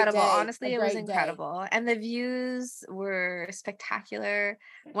like a great incredible. day. Honestly, A it was great day. incredible. And the views were spectacular.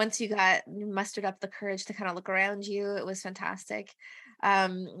 Once you mustered up the courage to kind of look around you, it was fantastic.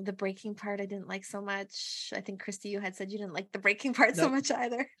 The braking part I didn't like so much. I think Christy, you had said you didn't like the braking part so Nope. much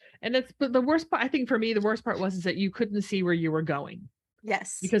either. And but the worst part, I think for me, the worst part was is that you couldn't see where you were going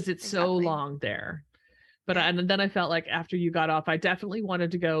Yes. because it's so exactly. long there. But Yeah. and then I felt like after you got off, I definitely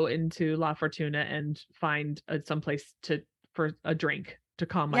wanted to go into La Fortuna and find someplace for a drink to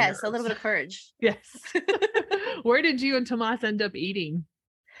calm my Yes, nerves. a little bit of courage. Yes. Where did you and Tomas end up eating?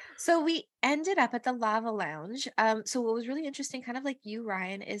 So we ended up at the Lava Lounge. So what was really interesting, kind of like you,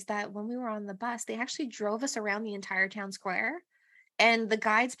 Ryan, is that when we were on the bus, they actually drove us around the entire town square. And the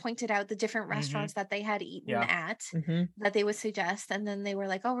guides pointed out the different restaurants that they had eaten Yeah. at Mhm. that they would suggest. And then they were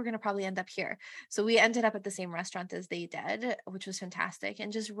like, oh, we're going to probably end up here. So we ended up at the same restaurant as they did, which was fantastic.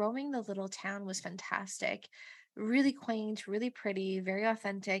 And just roaming the little town was fantastic. Really quaint, really pretty, very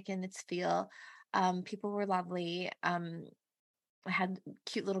authentic in its feel. People were lovely. Had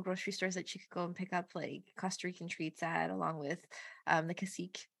cute little grocery stores that you could go and pick up like Costa Rican treats at, along with the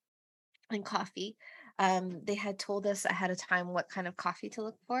cacique and coffee. They had told us ahead of time what kind of coffee to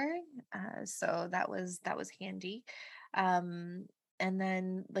look for, so that was handy. And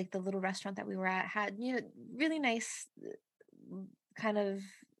then like the little restaurant that we were at had really nice kind of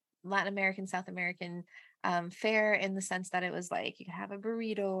Latin American, South American fare, in the sense that it was like you could have a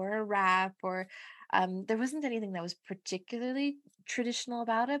burrito or a wrap, or there wasn't anything that was particularly traditional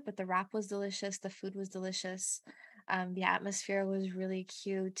about it, but the wrap was delicious, the food was delicious, the atmosphere was really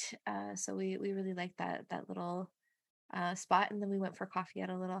cute. So we really liked that little spot, and then we went for coffee at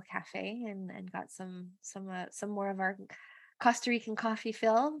a little cafe and got some more of our Costa Rican coffee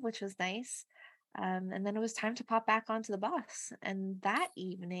fill, which was nice. And then it was time to pop back onto the bus. And that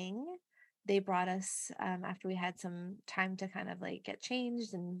evening, they brought us, after we had some time to kind of like get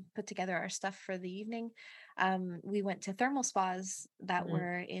changed and put together our stuff for the evening, we went to thermal spas that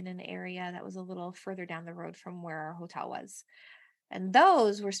were in an area that was a little further down the road from where our hotel was. And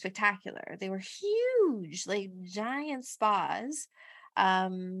those were spectacular. They were huge, like giant spas.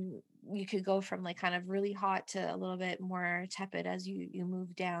 You could go from like kind of really hot to a little bit more tepid as you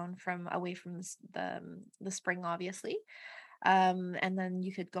move down from away from the spring, obviously. And then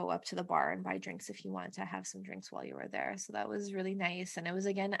you could go up to the bar and buy drinks if you wanted to have some drinks while you were there. So that was really nice. And it was,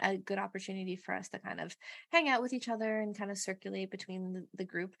 again, a good opportunity for us to kind of hang out with each other and kind of circulate between the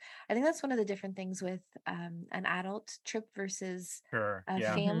group. I think that's one of the different things with an adult trip versus Sure. a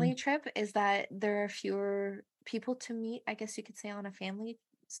Yeah. family trip, is that there are fewer people to meet, I guess you could say, on a family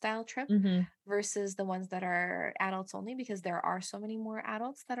style trip Mhm. versus the ones that are adults only, because there are so many more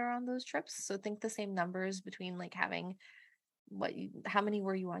adults that are on those trips. So think the same numbers between like having how many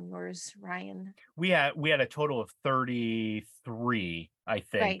were you on yours, Ryan? We had a total of 33, I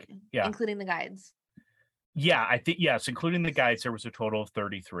think. Right. Yeah. Including the guides. Yeah, I think, yes, including the guides, there was a total of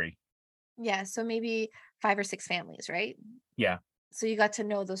 33. Yeah. So maybe 5 or 6 families, right? Yeah. So you got to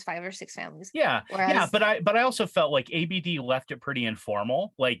know those 5 or 6 families. Yeah. Whereas, yeah, but I also felt like ABD left it pretty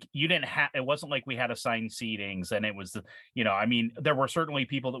informal. Like you didn't have, it wasn't like we had assigned seatings, and it was, I mean, there were certainly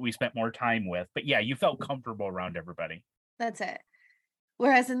people that we spent more time with, but yeah, you felt comfortable around everybody. that's it.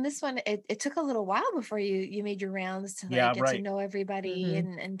 Whereas in this one, it took a little while before you made your rounds to like get to know everybody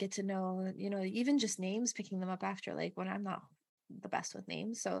and get to know, even just names, picking them up after, like when I'm not the best with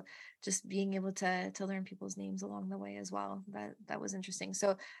names. So just being able to learn people's names along the way as well. That was interesting.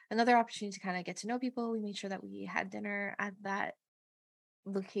 So another opportunity to kind of get to know people. We made sure that we had dinner at that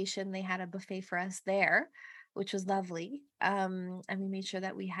location. They had a buffet for us there, which was lovely. And we made sure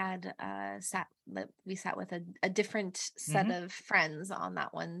that we had sat with a different set of friends on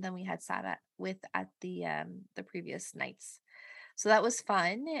that one than we had sat at the previous nights. So that was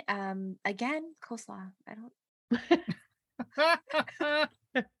fun. Again, coleslaw. I don't.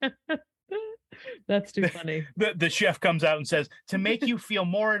 That's too funny. The chef comes out and says, to make you feel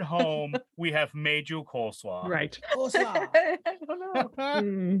more at home, we have made you coleslaw. Right. Coleslaw. I don't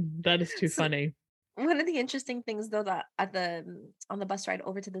know. That is too funny. One of the interesting things, though, that on the bus ride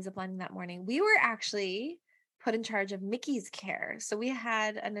over to the ziplining that morning, we were actually put in charge of Mickey's care. So we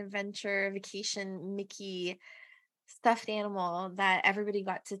had an adventure vacation Mickey stuffed animal that everybody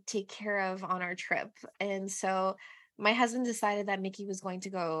got to take care of on our trip. And so my husband decided that Mickey was going to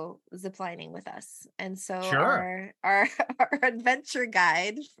go ziplining with us. And so our adventure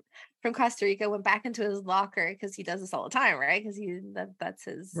guide from Costa Rica went back into his locker, because he does this all the time, right? Because that's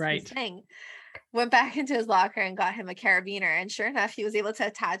his thing. Went back into his locker and got him a carabiner. And sure enough, he was able to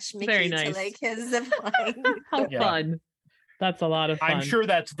attach Mickey to like his zip line. How fun. That's a lot of fun. I'm sure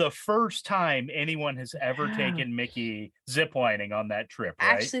that's the first time anyone has ever taken Mickey ziplining on that trip,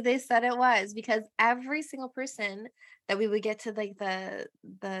 right? Actually, they said it was, because every single person that we would get to like the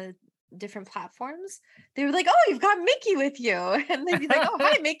different platforms, they were like, "Oh, you've got Mickey with you," and they'd be like, "Oh,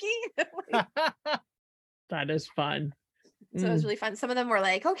 hi, Mickey." That is fun. So it was really fun. Some of them were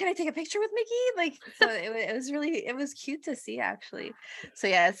like, "Oh, can I take a picture with Mickey?" Like, so it was cute to see, actually. So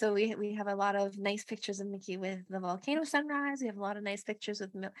yeah, so we have a lot of nice pictures of Mickey with the volcano sunrise. We have a lot of nice pictures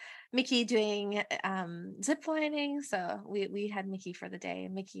with Mickey doing zip lining. So we had Mickey for the day,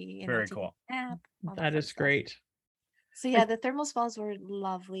 and Mickey, very cool. Nap, that is great. So yeah, the thermal spas were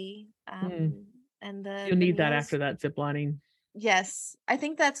lovely. And you'll need that after that zip lining. Yes, I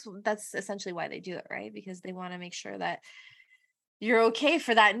think that's essentially why they do it, right? Because they want to make sure that you're okay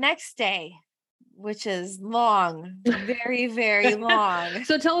for that next day, which is long, very, very long.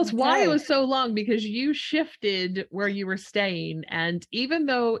 So tell us why it was so long, because you shifted where you were staying. And even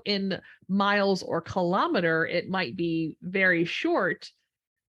though in miles or kilometer, it might be very short,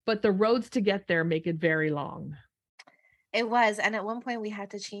 but the roads to get there make it very long. It was. And at one point we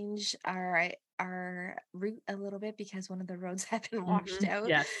had to change our route a little bit because one of the roads had been washed out.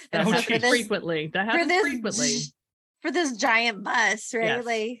 Yes, that happens frequently. That happens frequently. For this giant bus, right? Yes.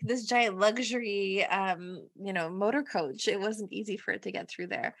 Like this giant luxury, motor coach. It wasn't easy for it to get through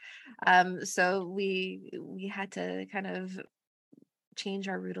there. So we had to kind of change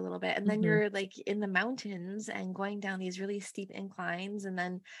our route a little bit. And then you're like in the mountains and going down these really steep inclines, and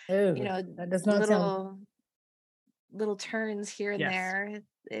then that does not little turns here and there.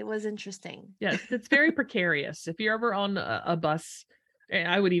 It was interesting. Yes, it's very precarious. If you're ever on a bus,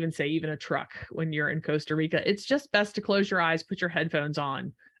 I would even say even a truck when you're in Costa Rica, it's just best to close your eyes, put your headphones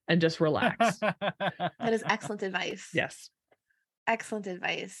on, and just relax. That is excellent advice. Yes. Excellent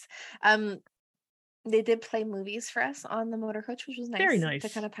advice. They did play movies for us on the motor coach, which was nice. Very nice. To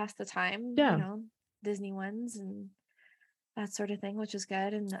kind of pass the time. Yeah. Disney ones and that sort of thing, which is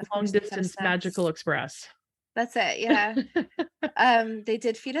good. And of Long Distance Magical Express. That's it. Yeah. They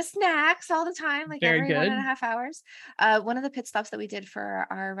did feed us snacks all the time, like every 1.5 hours. One of the pit stops that we did for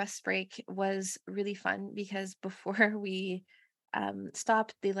our rest break was really fun, because before we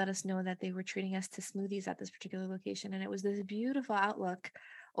stopped, they let us know that they were treating us to smoothies at this particular location. And it was this beautiful outlook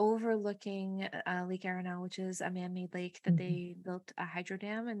overlooking Lake Arenal, which is a man-made lake that they built a hydro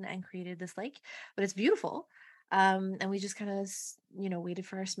dam and created this lake, but it's beautiful. And we just kind of, waited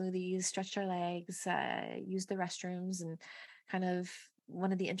for our smoothies, stretched our legs, used the restrooms, and kind of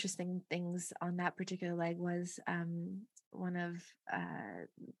one of the interesting things on that particular leg was one of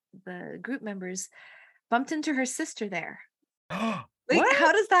the group members bumped into her sister there. Like,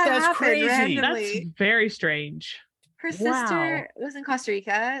 how does that happen? Crazy. Randomly? That's very strange. Her sister was in Costa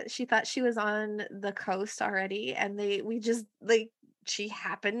Rica. She thought she was on the coast already, and she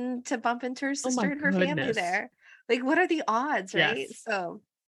happened to bump into her sister and her family there. Like, what are the odds, right? Yes. So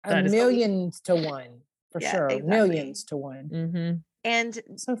millions to one, for sure. Exactly. Millions to one. Mm-hmm. And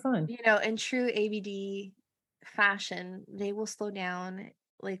so fun. In true ABD fashion, they will slow down,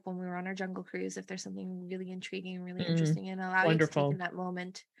 like when we were on our jungle cruise, if there's something really intriguing and really interesting, and allow you to take in that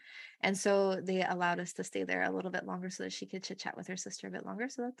moment. And so they allowed us to stay there a little bit longer so that she could chit chat with her sister a bit longer.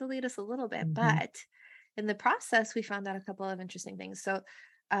 So that delayed us a little bit. But in the process, we found out a couple of interesting things. So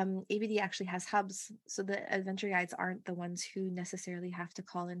ABD actually has hubs. So the adventure guides aren't the ones who necessarily have to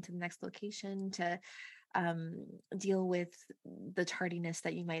call into the next location to deal with the tardiness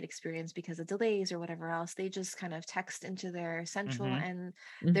that you might experience because of delays or whatever else. They just kind of text into their central, Mhm. and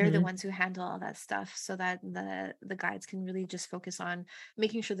they're the Mhm. ones who handle all that stuff, so that the guides can really just focus on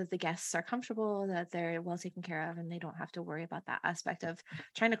making sure that the guests are comfortable, that they're well taken care of, and they don't have to worry about that aspect of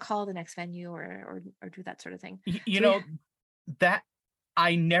trying to call the next venue or do that sort of thing. You So we know, that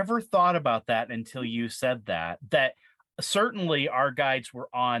I never thought about that until you said that. That certainly our guides were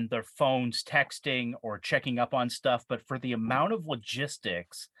on their phones texting or checking up on stuff, but for the amount of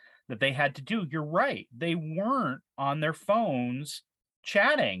logistics that they had to do, you're right. They weren't on their phones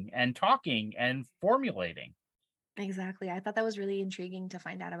chatting and talking and formulating. Exactly. I thought that was really intriguing to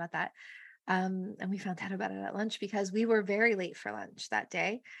find out about that. And we found out about it at lunch because we were very late for lunch that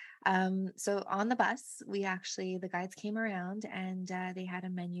day. So on the bus, the guides came around, and they had a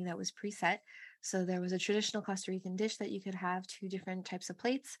menu that was preset. So there was a traditional Costa Rican dish that you could have, two different types of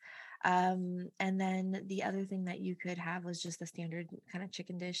plates. And then the other thing that you could have was just the standard kind of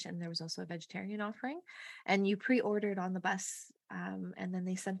chicken dish. And there was also a vegetarian offering. And you pre-ordered on the bus. And then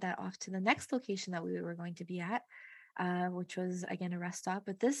they sent that off to the next location that we were going to be at, which was again a rest stop.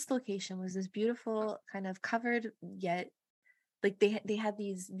 But this location was this beautiful kind of covered, yet like they had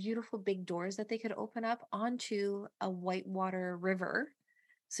these beautiful big doors that they could open up onto a whitewater river.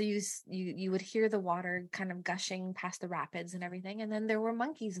 So you would hear the water kind of gushing past the rapids and everything, and then there were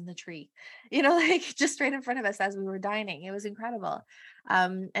monkeys in the tree, like just right in front of us as we were dining. It was incredible.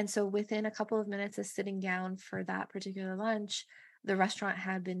 And so within a couple of minutes of sitting down for that particular lunch, the restaurant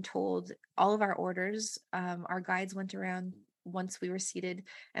had been told all of our orders. Our guides went around once we were seated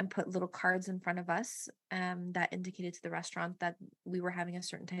and put little cards in front of us, that indicated to the restaurant that we were having a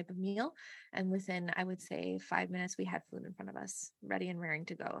certain type of meal. And within, I would say, 5 minutes, we had food in front of us, ready and raring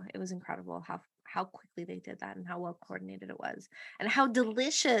to go. It was incredible how quickly they did that and how well coordinated it was, and how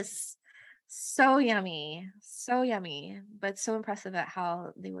delicious. So yummy, but so impressive at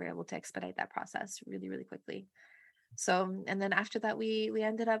how they were able to expedite that process really, really quickly. So, and then after that, we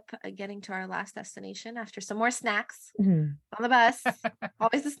ended up getting to our last destination after some more snacks Mhm. on the bus.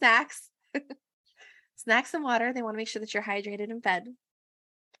 Always the snacks, snacks and water. They want to make sure that you're hydrated and fed.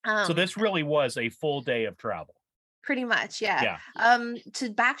 So this really was a full day of travel. Pretty much, yeah. Yeah.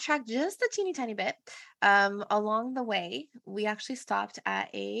 To backtrack just a teeny tiny bit, along the way, we actually stopped at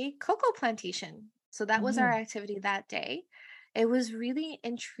a cocoa plantation. So that was our activity that day. It was really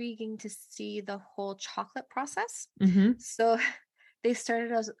intriguing to see the whole chocolate process. Mhm. So they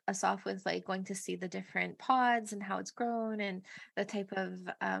started us off with like going to see the different pods and how it's grown and the type of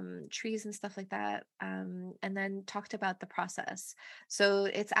trees and stuff like that. And then talked about the process. So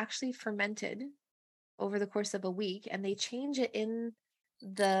it's actually fermented over the course of a week, and they change it in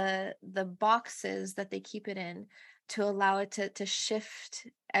the boxes that they keep it in to allow it to shift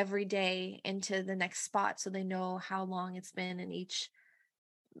every day into the next spot, so they know how long it's been in each,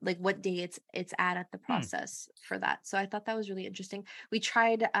 like what day it's at the process for that. So I thought that was really interesting. We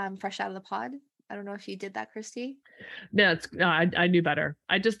tried fresh out of the pod. I don't know if you did that, Christy. No, I knew better.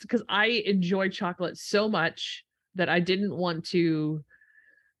 I just, because I enjoy chocolate so much that I didn't want to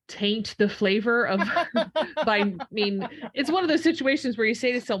taint the flavor of I mean, it's one of those situations where you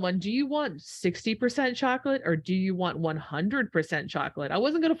say to someone, do you want 60% chocolate or do you want 100% chocolate? I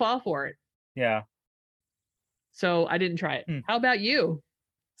wasn't going to fall for it. Yeah. So I didn't try it. How about you?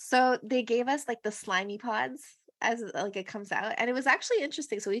 So they gave us like the slimy pods as like it comes out, and it was actually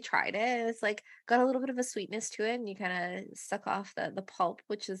interesting. So we tried it, and it's like got a little bit of a sweetness to it, and you kind of suck off the pulp,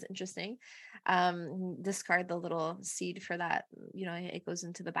 which is interesting. Discard the little seed for that, it goes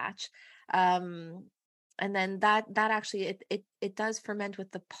into the batch. And then that actually it does ferment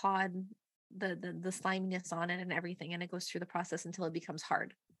with the pod, the sliminess on it and everything, and it goes through the process until it becomes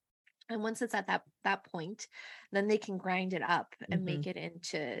hard. And once it's at that point, then they can grind it up and make it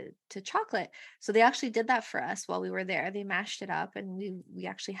into chocolate. So they actually did that for us while we were there. They mashed it up, and we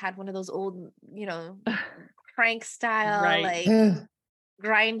actually had one of those old, crank style Right. like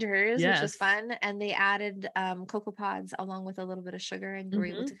grinders, which was Yes. fun. And they added cocoa pods along with a little bit of sugar, and you were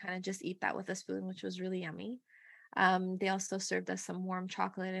able Mhm. to kind of just eat that with a spoon, which was really yummy. They also served us some warm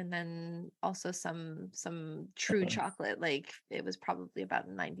chocolate, and then also some true chocolate. Like it was probably about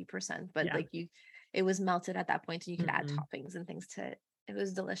 90%, but Yeah. it was melted at that point, and you could add Mhm. toppings and things to it. It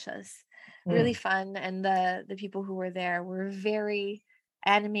was delicious, really fun. And the people who were there were very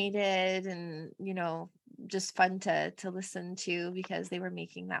animated, and just fun to listen to, because they were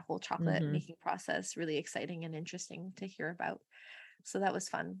making that whole chocolate Mhm. making process really exciting and interesting to hear about. So that was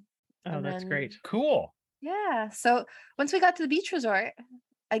fun. Oh, And that's then great. Cool. yeah. So once we got to the beach resort,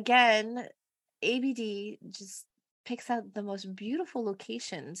 again, ABD just picks out the most beautiful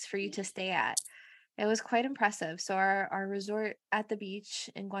locations for you to stay at. It was quite impressive. So our resort at the beach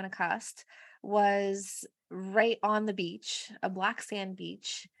in Guanacaste was right on the beach, a black sand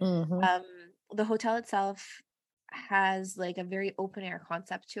beach. Mhm. The hotel itself has like a very open air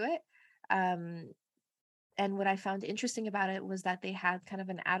concept to it. Um, and what I found interesting about it was that they had kind of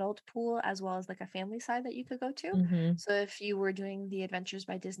an adult pool as well as like a family side that you could go to. Mhm. So if you were doing the Adventures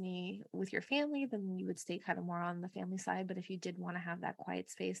by Disney with your family, then you would stay kind of more on the family side. But if you did want to have that quiet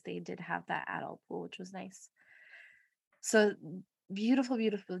space, they did have that adult pool, which was nice. So beautiful,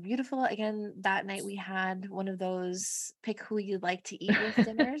 beautiful, beautiful. Again, that night we had one of those pick who you'd like to eat with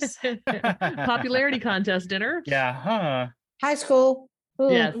dinners. Popularity contest dinner. Yeah, huh? High school.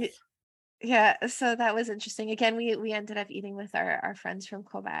 Ooh. Yes. Yeah, so that was interesting. Again, we ended up eating with our friends from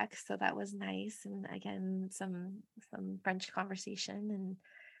Quebec, so that was nice. And again, some French conversation and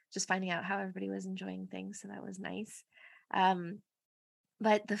just finding out how everybody was enjoying things. So that was nice.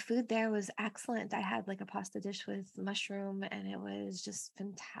 But the food there was excellent. I had like a pasta dish with mushroom, and it was just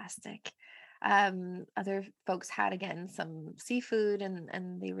fantastic. Other folks had again some seafood,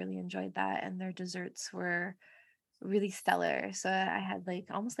 and they really enjoyed that. And their desserts were really stellar. So I had like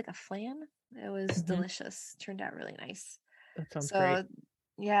almost like a flan. It was Mhm. delicious. Turned out really nice. That sounds great. So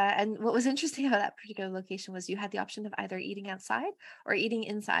yeah, and what was interesting about that particular location was you had the option of either eating outside or eating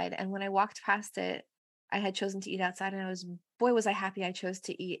inside. And when I walked past it, I had chosen to eat outside, and boy, was I happy I chose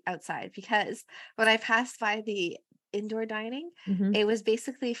to eat outside, because when I passed by the indoor dining, Mhm. it was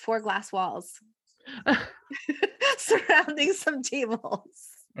basically 4 glass walls surrounding some tables.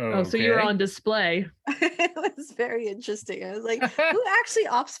 Oh, so you're Okay. on display. It was very interesting. I was like, who actually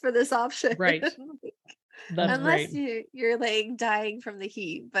opts for this option? Right. That's Unless great. you're like dying from the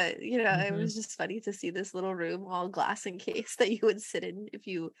heat. But it Mhm. was just funny to see this little room all glass encased that you would sit in if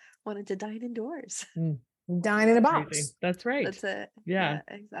you wanted to dine indoors. Dine in a Crazy. box. That's right. That's it. Yeah.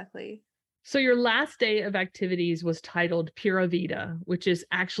 Exactly. So your last day of activities was titled Pura Vida, which is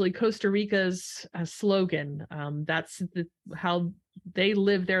actually Costa Rica's slogan. That's how they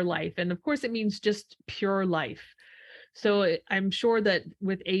live their life. And of course, it means just pure life. So I'm sure that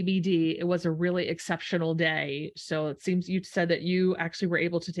with ABD, it was a really exceptional day. So it seems you said that you actually were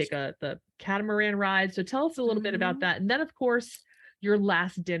able to take the catamaran ride. So tell us a little bit about Mhm. that. And then, of course, your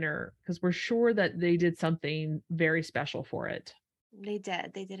last dinner, because we're sure that they did something very special for it. They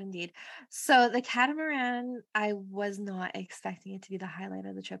did indeed. So the catamaran, I was not expecting it to be the highlight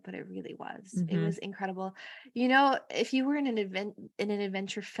of the trip, but it really was. It Mhm. was incredible. If you were in an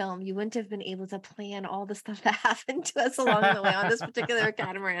adventure film, you wouldn't have been able to plan all the stuff that happened to us along the way on this particular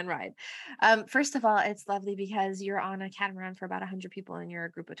catamaran ride. First of all, it's lovely because you're on a catamaran for about 100 people and you're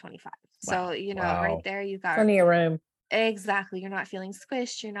a group of 25. So, Wow. right Wow. there you've got Plenty of room. exactly. You're not feeling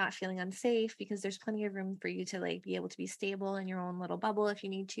squished. You're not feeling unsafe because there's plenty of room for you to like be able to be stable in your own little bubble if you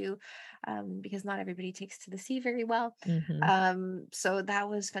need to, because not everybody takes to the sea very well. Mhm. So that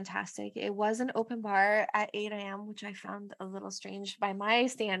was fantastic. It was an open bar at 8 a.m., which I found a little strange by my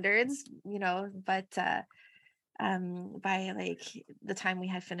standards, but by like the time we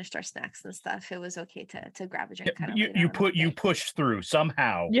had finished our snacks and stuff, it was okay to grab a drink kind of later on in the You day. pushed through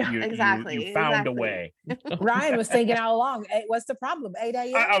somehow. Yeah. You found a Exactly. way. Ryan was thinking all along, hey, what's the problem? 8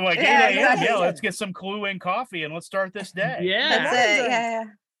 a.m.? I'm like 8 Yeah, a.m. exactly. Yeah, let's get some Clue in coffee and let's start this day. Yeah. That's Another it. drink. Yeah.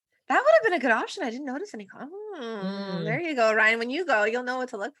 That would have been a good option. I didn't notice any. There Mm. you go, Ryan. When you go, you'll know what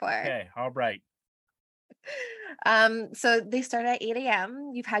to look for. Okay, all right. So they start at 8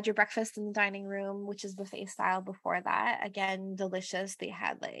 a.m. You've had your breakfast in the dining room, which is buffet style before that. Again, delicious. They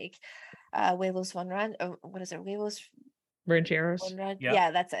had like huevos one run. What is it? Huevos Rancheros. one run. Yeah.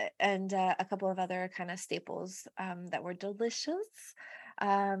 Yeah, that's it. And a couple of other kind of staples that were delicious.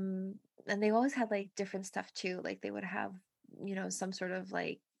 And they always had like different stuff too. Like they would have, some sort of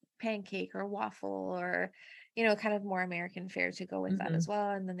like pancake or waffle or kind of more American fare to go with that as Mhm. well.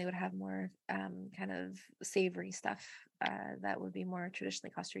 And then they would have more kind of savory stuff that would be more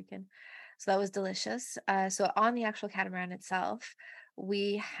traditionally Costa Rican. So that was delicious. So on the actual catamaran itself,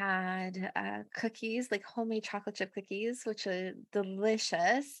 we had cookies, like homemade chocolate chip cookies, which are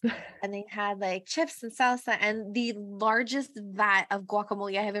delicious. And they had like chips and salsa and the largest vat of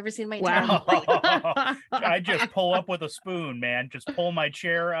guacamole I have ever seen in my entire Wow. life. I just pull up with a spoon, man. Just pull my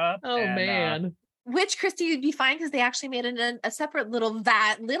chair up Oh and man. Which, Christy, you'd be fine because they actually made a separate little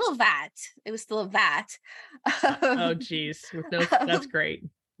vat. It was still a vat. Oh geez. That's great.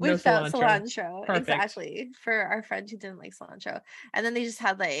 No Without cilantro. cilantro. Perfect. Exactly. For our friend who didn't like cilantro. And then they just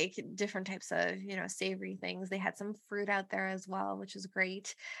had like different types of, savory things. They had some fruit out there as well, which is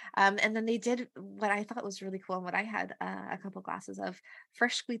great. And then they did what I thought was really cool and what I had a couple glasses of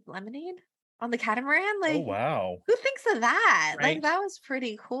fresh squeezed lemonade. on the catamaran. Oh Like, wow. who thinks of that? Like, Right. that was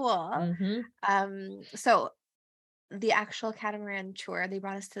pretty cool. So the actual catamaran tour, they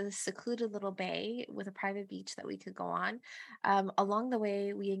brought us to this secluded little bay with a private beach that we could go on. Along the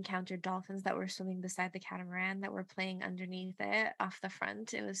way, we encountered dolphins that were swimming beside the catamaran that were playing underneath it off the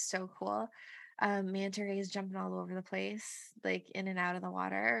front. It was so cool. Manta rays jumping all over the place, like in and out of the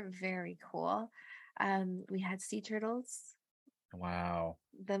water. Very cool. We had sea turtles. Wow.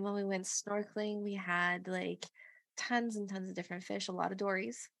 Then when we went snorkeling, we had like tons and tons of different fish, a lot of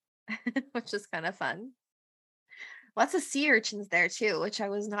dories, which was kind of fun. Lots of sea urchins there too, which I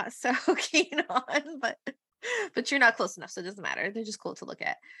was not so keen on, but you're not close enough, so it doesn't matter. They're just cool to look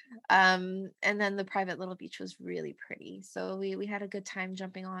at. And then the private little beach was really pretty. So we had a good time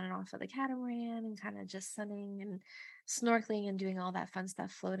jumping on and off of the catamaran and kind of just sunning and snorkeling and doing all that fun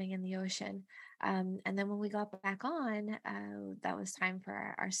stuff floating in the ocean. And then when we got back on, that was time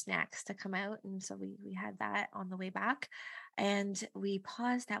for our snacks to come out. And so we had that on the way back. And we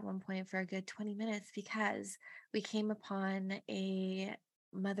paused at one point for a good 20 minutes because we came upon a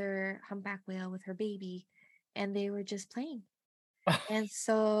mother humpback whale with her baby, and they were just playing. And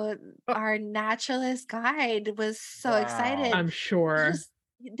so our naturalist guide was so excited. I'm sure.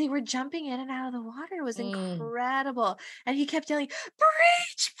 They were jumping in and out of the water. It was Mm. incredible. And he kept yelling,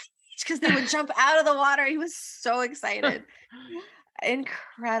 breach, because they would jump out of the water. He was so excited.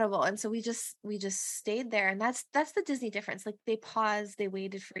 Incredible. And so we just stayed there. And that's the Disney difference. Like, they paused, they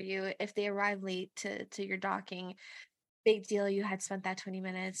waited for you. If they arrive late to your docking, big deal, you had spent that 20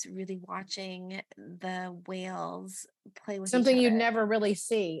 minutes really watching the whales play with Something each you'd other. never really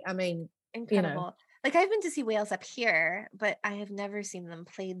see. I mean, Incredible. Like, I've been to see whales up here, but I have never seen them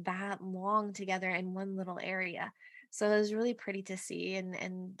play that long together in one little area. So it was really pretty to see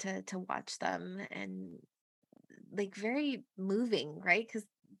and to watch them, and like very moving, right? Because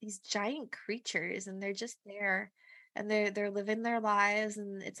these giant creatures, and they're just there, and they're living their lives,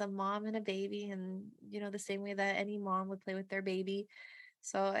 and it's a mom and a baby, and the same way that any mom would play with their baby.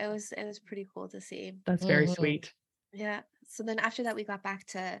 So it was pretty cool to see. That's very Mhm. sweet. Yeah. So then after that, we got back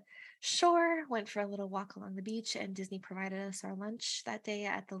to shore, went for a little walk along the beach, and Disney provided us our lunch that day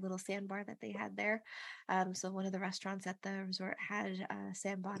at the little sandbar that they had there. So one of the restaurants at the resort had a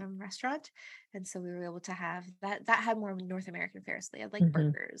sand bottom restaurant. And so we were able to have that. That had more North American fare. So they had like Mhm.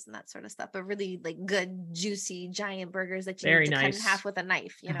 burgers and that sort of stuff, but really like good, juicy, giant burgers that you Very need to cut in nice. half with a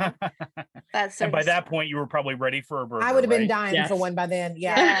knife, That sort And by of that stuff. point, you were probably ready for a burger. I would have been right? dying for Yes. one by then.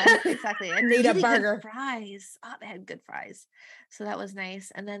 Yeah. Yeah, exactly. And Need a really good burger. fries. Oh, they had good fries. So that was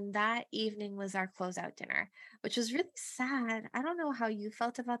nice. And then that evening was our closeout dinner, which was really sad. I don't know how you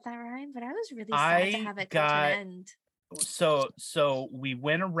felt about that, Ryan, but I was really sad to I have it come to an got end. so we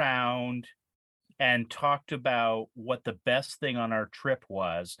went around and talked about what the best thing on our trip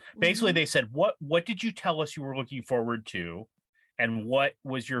was. Basically, Mhm. they said, what did you tell us you were looking forward to, and what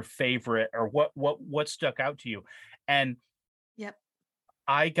was your favorite, or what stuck out to you? And Yep.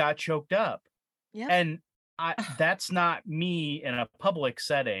 I got choked up. Yep. And that's not me in a public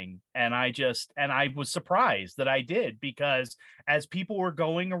setting. And I was surprised that I did, because as people were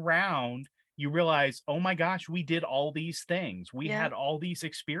going around, you realize, oh my gosh, we did all these things. We had Yep. all these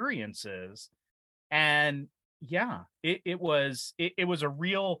experiences. And yeah, it was a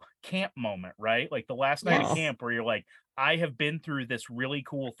real camp moment, right? Like the last night of Yes. camp where you're like, I have been through this really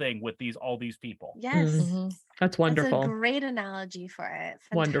cool thing with all these people. Yes. Mhm. That's That's a wonderful. great analogy for it.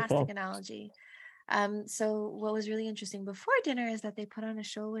 Fantastic Wonderful. analogy. So what was really interesting before dinner is that they put on a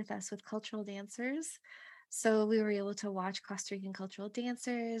show with us with cultural dancers. So we were able to watch Costa Rican cultural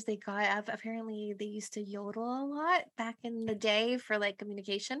dancers. They got up, apparently they used to yodel a lot back in the day for like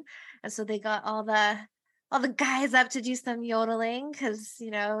communication. And so they got all the guys up to do some yodeling, because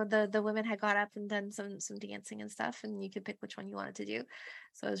the women had got up and done some dancing and stuff, and you could pick which one you wanted to do.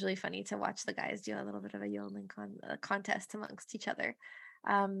 So it was really funny to watch the guys do a little bit of a yodeling contest amongst each other.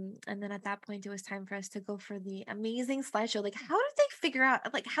 And then at that point, it was time for us to go for the amazing slideshow. Like, how did they figure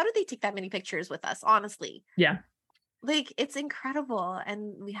out, like, how did they take that many pictures with us? Honestly, Yeah. like, it's incredible.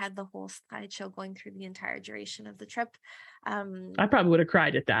 And we had the whole slideshow going through the entire duration of the trip. I probably would have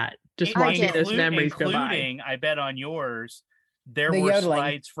cried at that, just I watching did. those memories go by. Including, I bet on yours, there The were yodeling.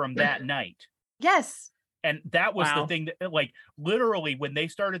 slides from that night. Yes. And that was the Wow. thing that, like, literally when they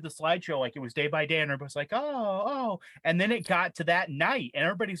started the slideshow, like it was day by day, and everybody's like, oh. And then it got to that night, and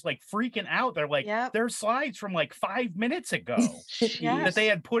everybody's like freaking out. They're like, Yep. there's slides from like 5 minutes ago Yeah. that they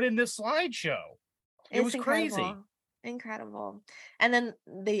had put in this slideshow. It was crazy. Incredible. And then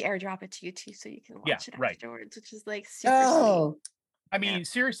they airdrop it to you too, so you can watch Yeah, it right. afterwards, which is like super sweet. Oh, I mean,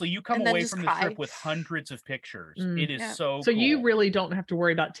 seriously, you come And then away just from the cry. trip with hundreds of pictures. Mm. It is Yeah. so So you cool. really don't have to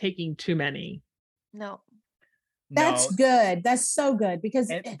worry about taking too many. No. That's No, good. That's so good because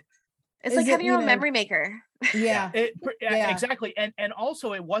and It's Is like it, having your you own know- memory maker. yeah, Yeah. exactly. And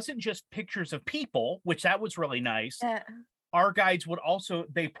also it wasn't just pictures of people, which that was really nice. Yeah. Our guides would also,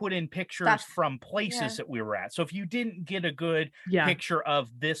 they put in pictures Stuff. from places Yeah. that we were at. So if you didn't get a good Yeah. picture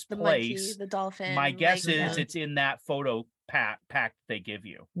of this The monkey, place, the dolphin. my guess like, is yeah. it's in that photo pack they give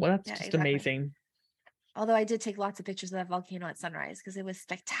you. Well, that's Yeah, just exactly. amazing. Although I did take lots of pictures of that volcano at sunrise because it was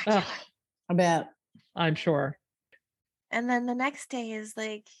spectacular. Oh, I bet. I'm sure. And then the next day is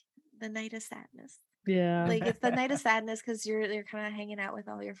like the night of sadness. Yeah. Like it's the night of sadness because you're kind of hanging out with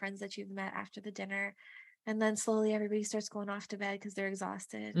all your friends that you've met after the dinner. And then slowly everybody starts going off to bed because they're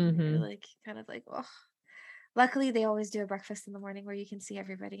exhausted. And you're Mhm. like kind of like, oh. Luckily, they always do a breakfast in the morning where you can see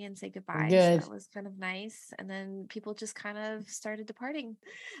everybody and say goodbye. So Good. that was kind of nice. And then people just kind of started departing.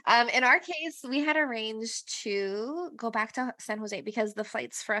 In our case, we had arranged to go back to San Jose because the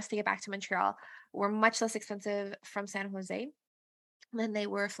flights for us to get back to Montreal were much less expensive from San Jose than they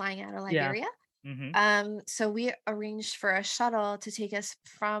were flying out of Yeah. Liberia. Mhm. So we arranged for a shuttle to take us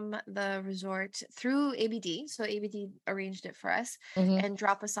from the resort through ABD. So ABD arranged it for us Mhm. and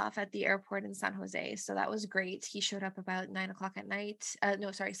drop us off at the airport in San Jose. So that was great. He showed up about 9 o'clock at night.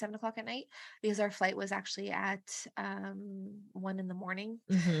 7 o'clock at night because our flight was actually at 1 in the morning.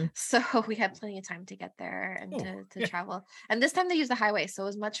 Mhm. So we had plenty of time to get there and Ooh, to yeah. travel. And this time they used the highway, so it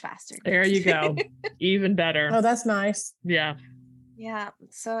was much faster. There you go. Even better. Oh, that's nice. Yeah. Yeah,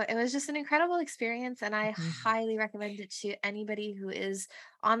 so it was just an incredible experience, and I Mhm. highly recommend it to anybody who is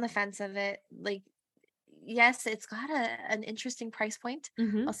on the fence of it. Like, yes, it's got an interesting price point.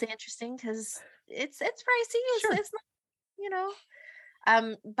 Mhm. I'll say interesting because it's pricey. Sure. It's not, you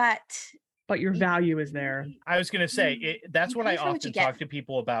know, but But your value is there. I was going to say, you that's what I pay for what you often get. talk to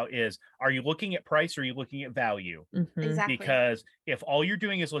people about is, are you looking at price or are you looking at value? Mhm. Exactly. Because if all you're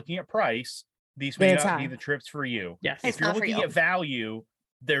doing is looking at price, these Then may it's not be high. the trips for you. Yes. It's If you're not for looking you. at value,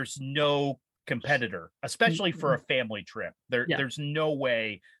 there's no competitor, especially for a family trip. Yeah. There's no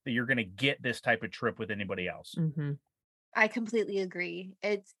way that you're going to get this type of trip with anybody else. Mhm. I completely agree.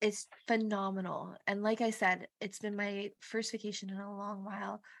 It's phenomenal. And like I said, it's been my first vacation in a long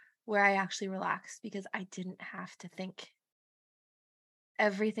while where I actually relaxed because I didn't have to think.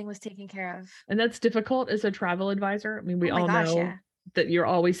 Everything was taken care of. And that's difficult as a travel advisor. I mean, we Oh my all gosh, know yeah. that you're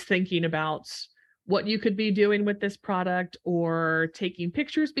always thinking about what you could be doing with this product or taking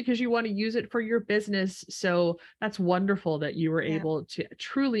pictures because you want to use it for your business. So that's wonderful that you were Yeah. able to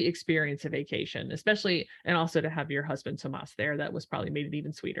truly experience a vacation, especially and also to have your husband Tomas there. That was probably made it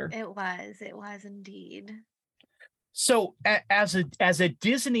even sweeter. It was indeed. So as a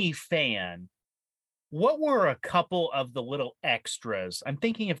Disney fan, what were a couple of the little extras? I'm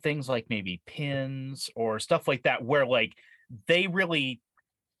thinking of things like maybe pins or stuff like that, where like they really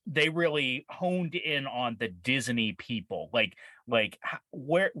honed in on the Disney people.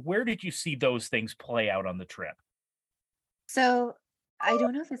 Where did you see those things play out on the trip? So I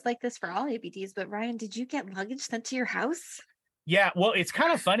don't know if it's like this for all ABDs, but Ryan, did you get luggage sent to your house? Yeah, well, it's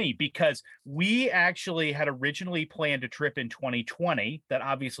kind of funny because we actually had originally planned a trip in 2020 that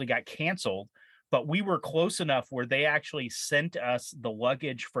obviously got canceled, but we were close enough where they actually sent us the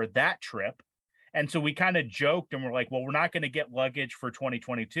luggage for that trip. And so we kind of joked and we're like, well, we're not going to get luggage for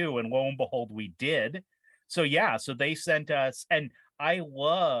 2022. And lo and behold, we did. So yeah, so they sent us, and I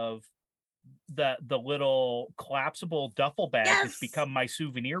love the little collapsible duffel bag that's Yes. become my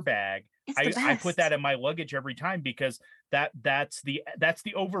souvenir bag. It's the I put that best. in my luggage every time because that's the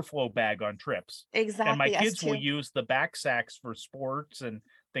overflow bag on trips. And my Exactly. Us kids will too. use the back sacks for sports and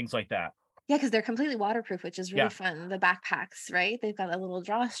things like that. Yeah, because they're completely waterproof, which is really Yeah. fun. The backpacks, right? They've got a little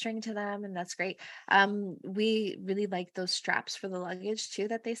drawstring to them, and that's great. We really like those straps for the luggage too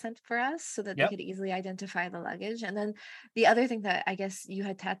that they sent for us so that they Yep. could easily identify the luggage. And then the other thing that I guess you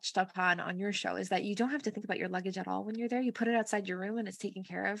had touched upon on your show is that you don't have to think about your luggage at all when you're there. You put it outside your room and it's taken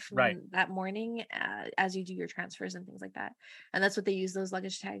care of from Right. that morning as you do your transfers and things like that. And that's what they use those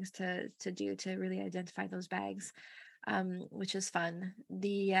luggage tags to do, to really identify those bags. Which is fun.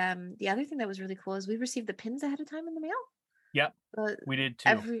 The other thing that was really cool is we received the pins ahead of time in the mail. Yep. Uh, We did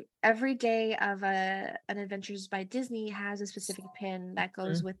too. every day of an Adventures by Disney has a specific pin that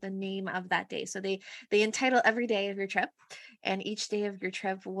goes with the name of that day. So they entitle every day of your trip, and each day of your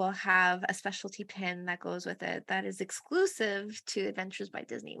trip will have a specialty pin that goes with it that is exclusive to Adventures by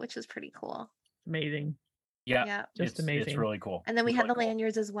Disney, which is pretty cool. Amazing. Yeah, Yeah. Just it's amazing. really cool. And then we It's had the really cool.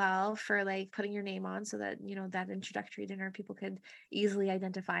 lanyards as well for like putting your name on so that, that introductory dinner, people could easily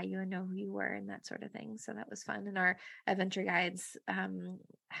identify you and know who you were and that sort of thing. So that was fun. And our adventure guides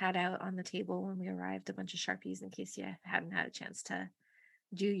had out on the table when we arrived a bunch of Sharpies in case you hadn't had a chance to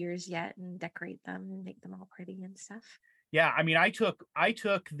do yours yet and decorate them and make them all pretty and stuff. Yeah, I mean, I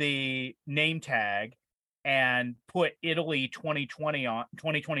took the name tag and put Italy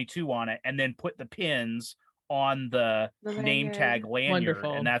 2022 on it, and then put the pins on the name lanyard. tag lanyard,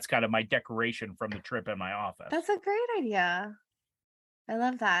 Wonderful. and that's kind of my decoration from the trip in my office. That's a great idea. I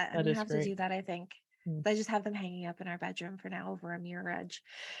love that. That And we is have great. to do that, I think. Mm. I just have them hanging up in our bedroom for now over a mirror edge.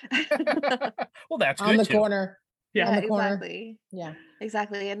 Well, that's On good the too. corner. Yeah. On the corner. Exactly. Yeah.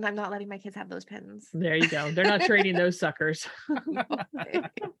 Exactly. And I'm not letting my kids have those pins. There you go. They're not trading those suckers.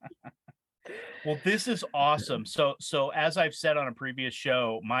 Well, this is awesome. So as I've said on a previous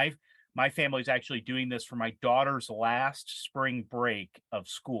show, my family's actually doing this for my daughter's last spring break of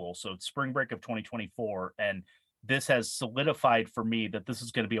school. So it's spring break of 2024. And this has solidified for me that this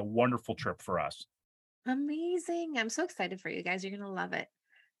is going to be a wonderful trip for us. Amazing. I'm so excited for you guys. You're going to love it.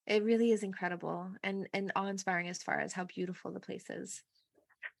 It really is incredible and awe-inspiring as far as how beautiful the place is.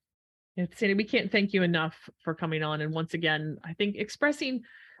 Yeah, Sandy, we can't thank you enough for coming on. And once again, I think expressing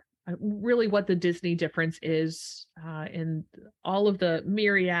really what the Disney difference is in all of the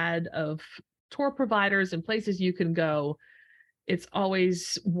myriad of tour providers and places you can go. It's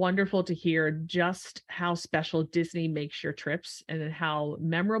always wonderful to hear just how special Disney makes your trips and how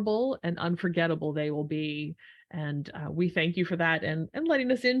memorable and unforgettable they will be. And we thank you for that and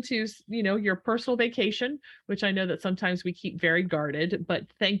letting us into, your personal vacation, which I know that sometimes we keep very guarded, but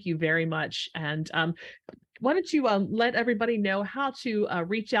thank you very much. And why don't you let everybody know how to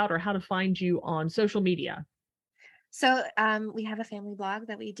reach out or how to find you on social media? So we have a family blog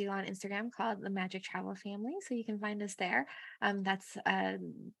that we do on Instagram called The Magic Travel Family. So you can find us there. That's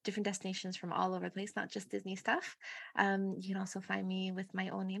different destinations from all over the place, not just Disney stuff. You can also find me with my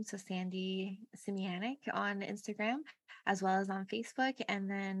own name. So Sandy Simianic on Instagram, as well as on Facebook. And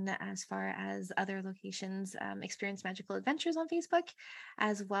then as far as other locations, Experience Magical Adventures on Facebook,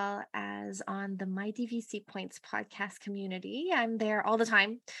 as well as on the My DVC Points podcast community. I'm there all the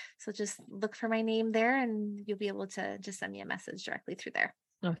time. So just look for my name there and you'll be able to just send me a message directly through there.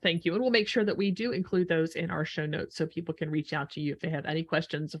 Oh, thank you. And we'll make sure that we do include those in our show notes so people can reach out to you if they have any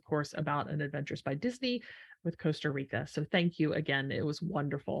questions, of course, about an Adventures by Disney with Costa Rica. So thank you again. It was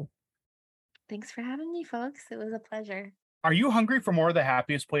wonderful. Thanks for having me, folks. It was a pleasure. Are you hungry for more of the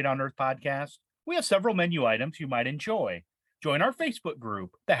Happiest Plate on Earth podcast? We have several menu items you might enjoy. Join our Facebook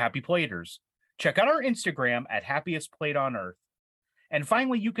group, The Happy Platers. Check out our Instagram at Happiest Plate on Earth. And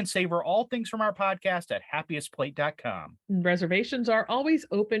finally, you can savor all things from our podcast at happiestplate.com. Reservations are always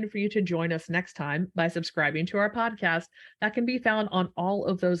open for you to join us next time by subscribing to our podcast. That can be found on all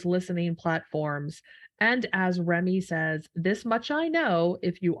of those listening platforms. And as Remy says, this much I know,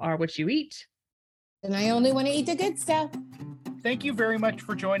 if you are what you eat. And I only want to eat the good stuff. Thank you very much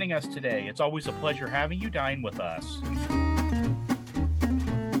for joining us today. It's always a pleasure having you dine with us.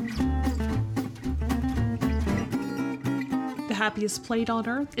 The Happiest Plate on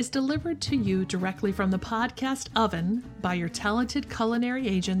Earth is delivered to you directly from the podcast oven by your talented culinary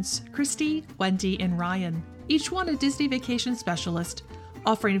agents, Christy, Wendy, and Ryan, each one a Disney vacation specialist,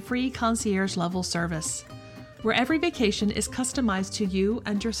 offering free concierge level service, where every vacation is customized to you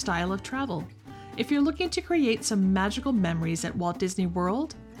and your style of travel. If you're looking to create some magical memories at Walt Disney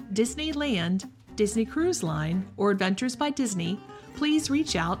World, Disneyland, Disney Cruise Line, or Adventures by Disney, please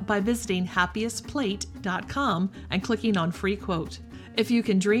reach out by visiting happiestplate.com and clicking on free quote. If you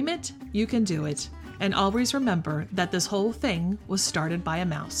can dream it, you can do it. And always remember that this whole thing was started by a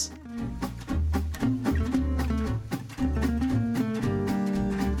mouse.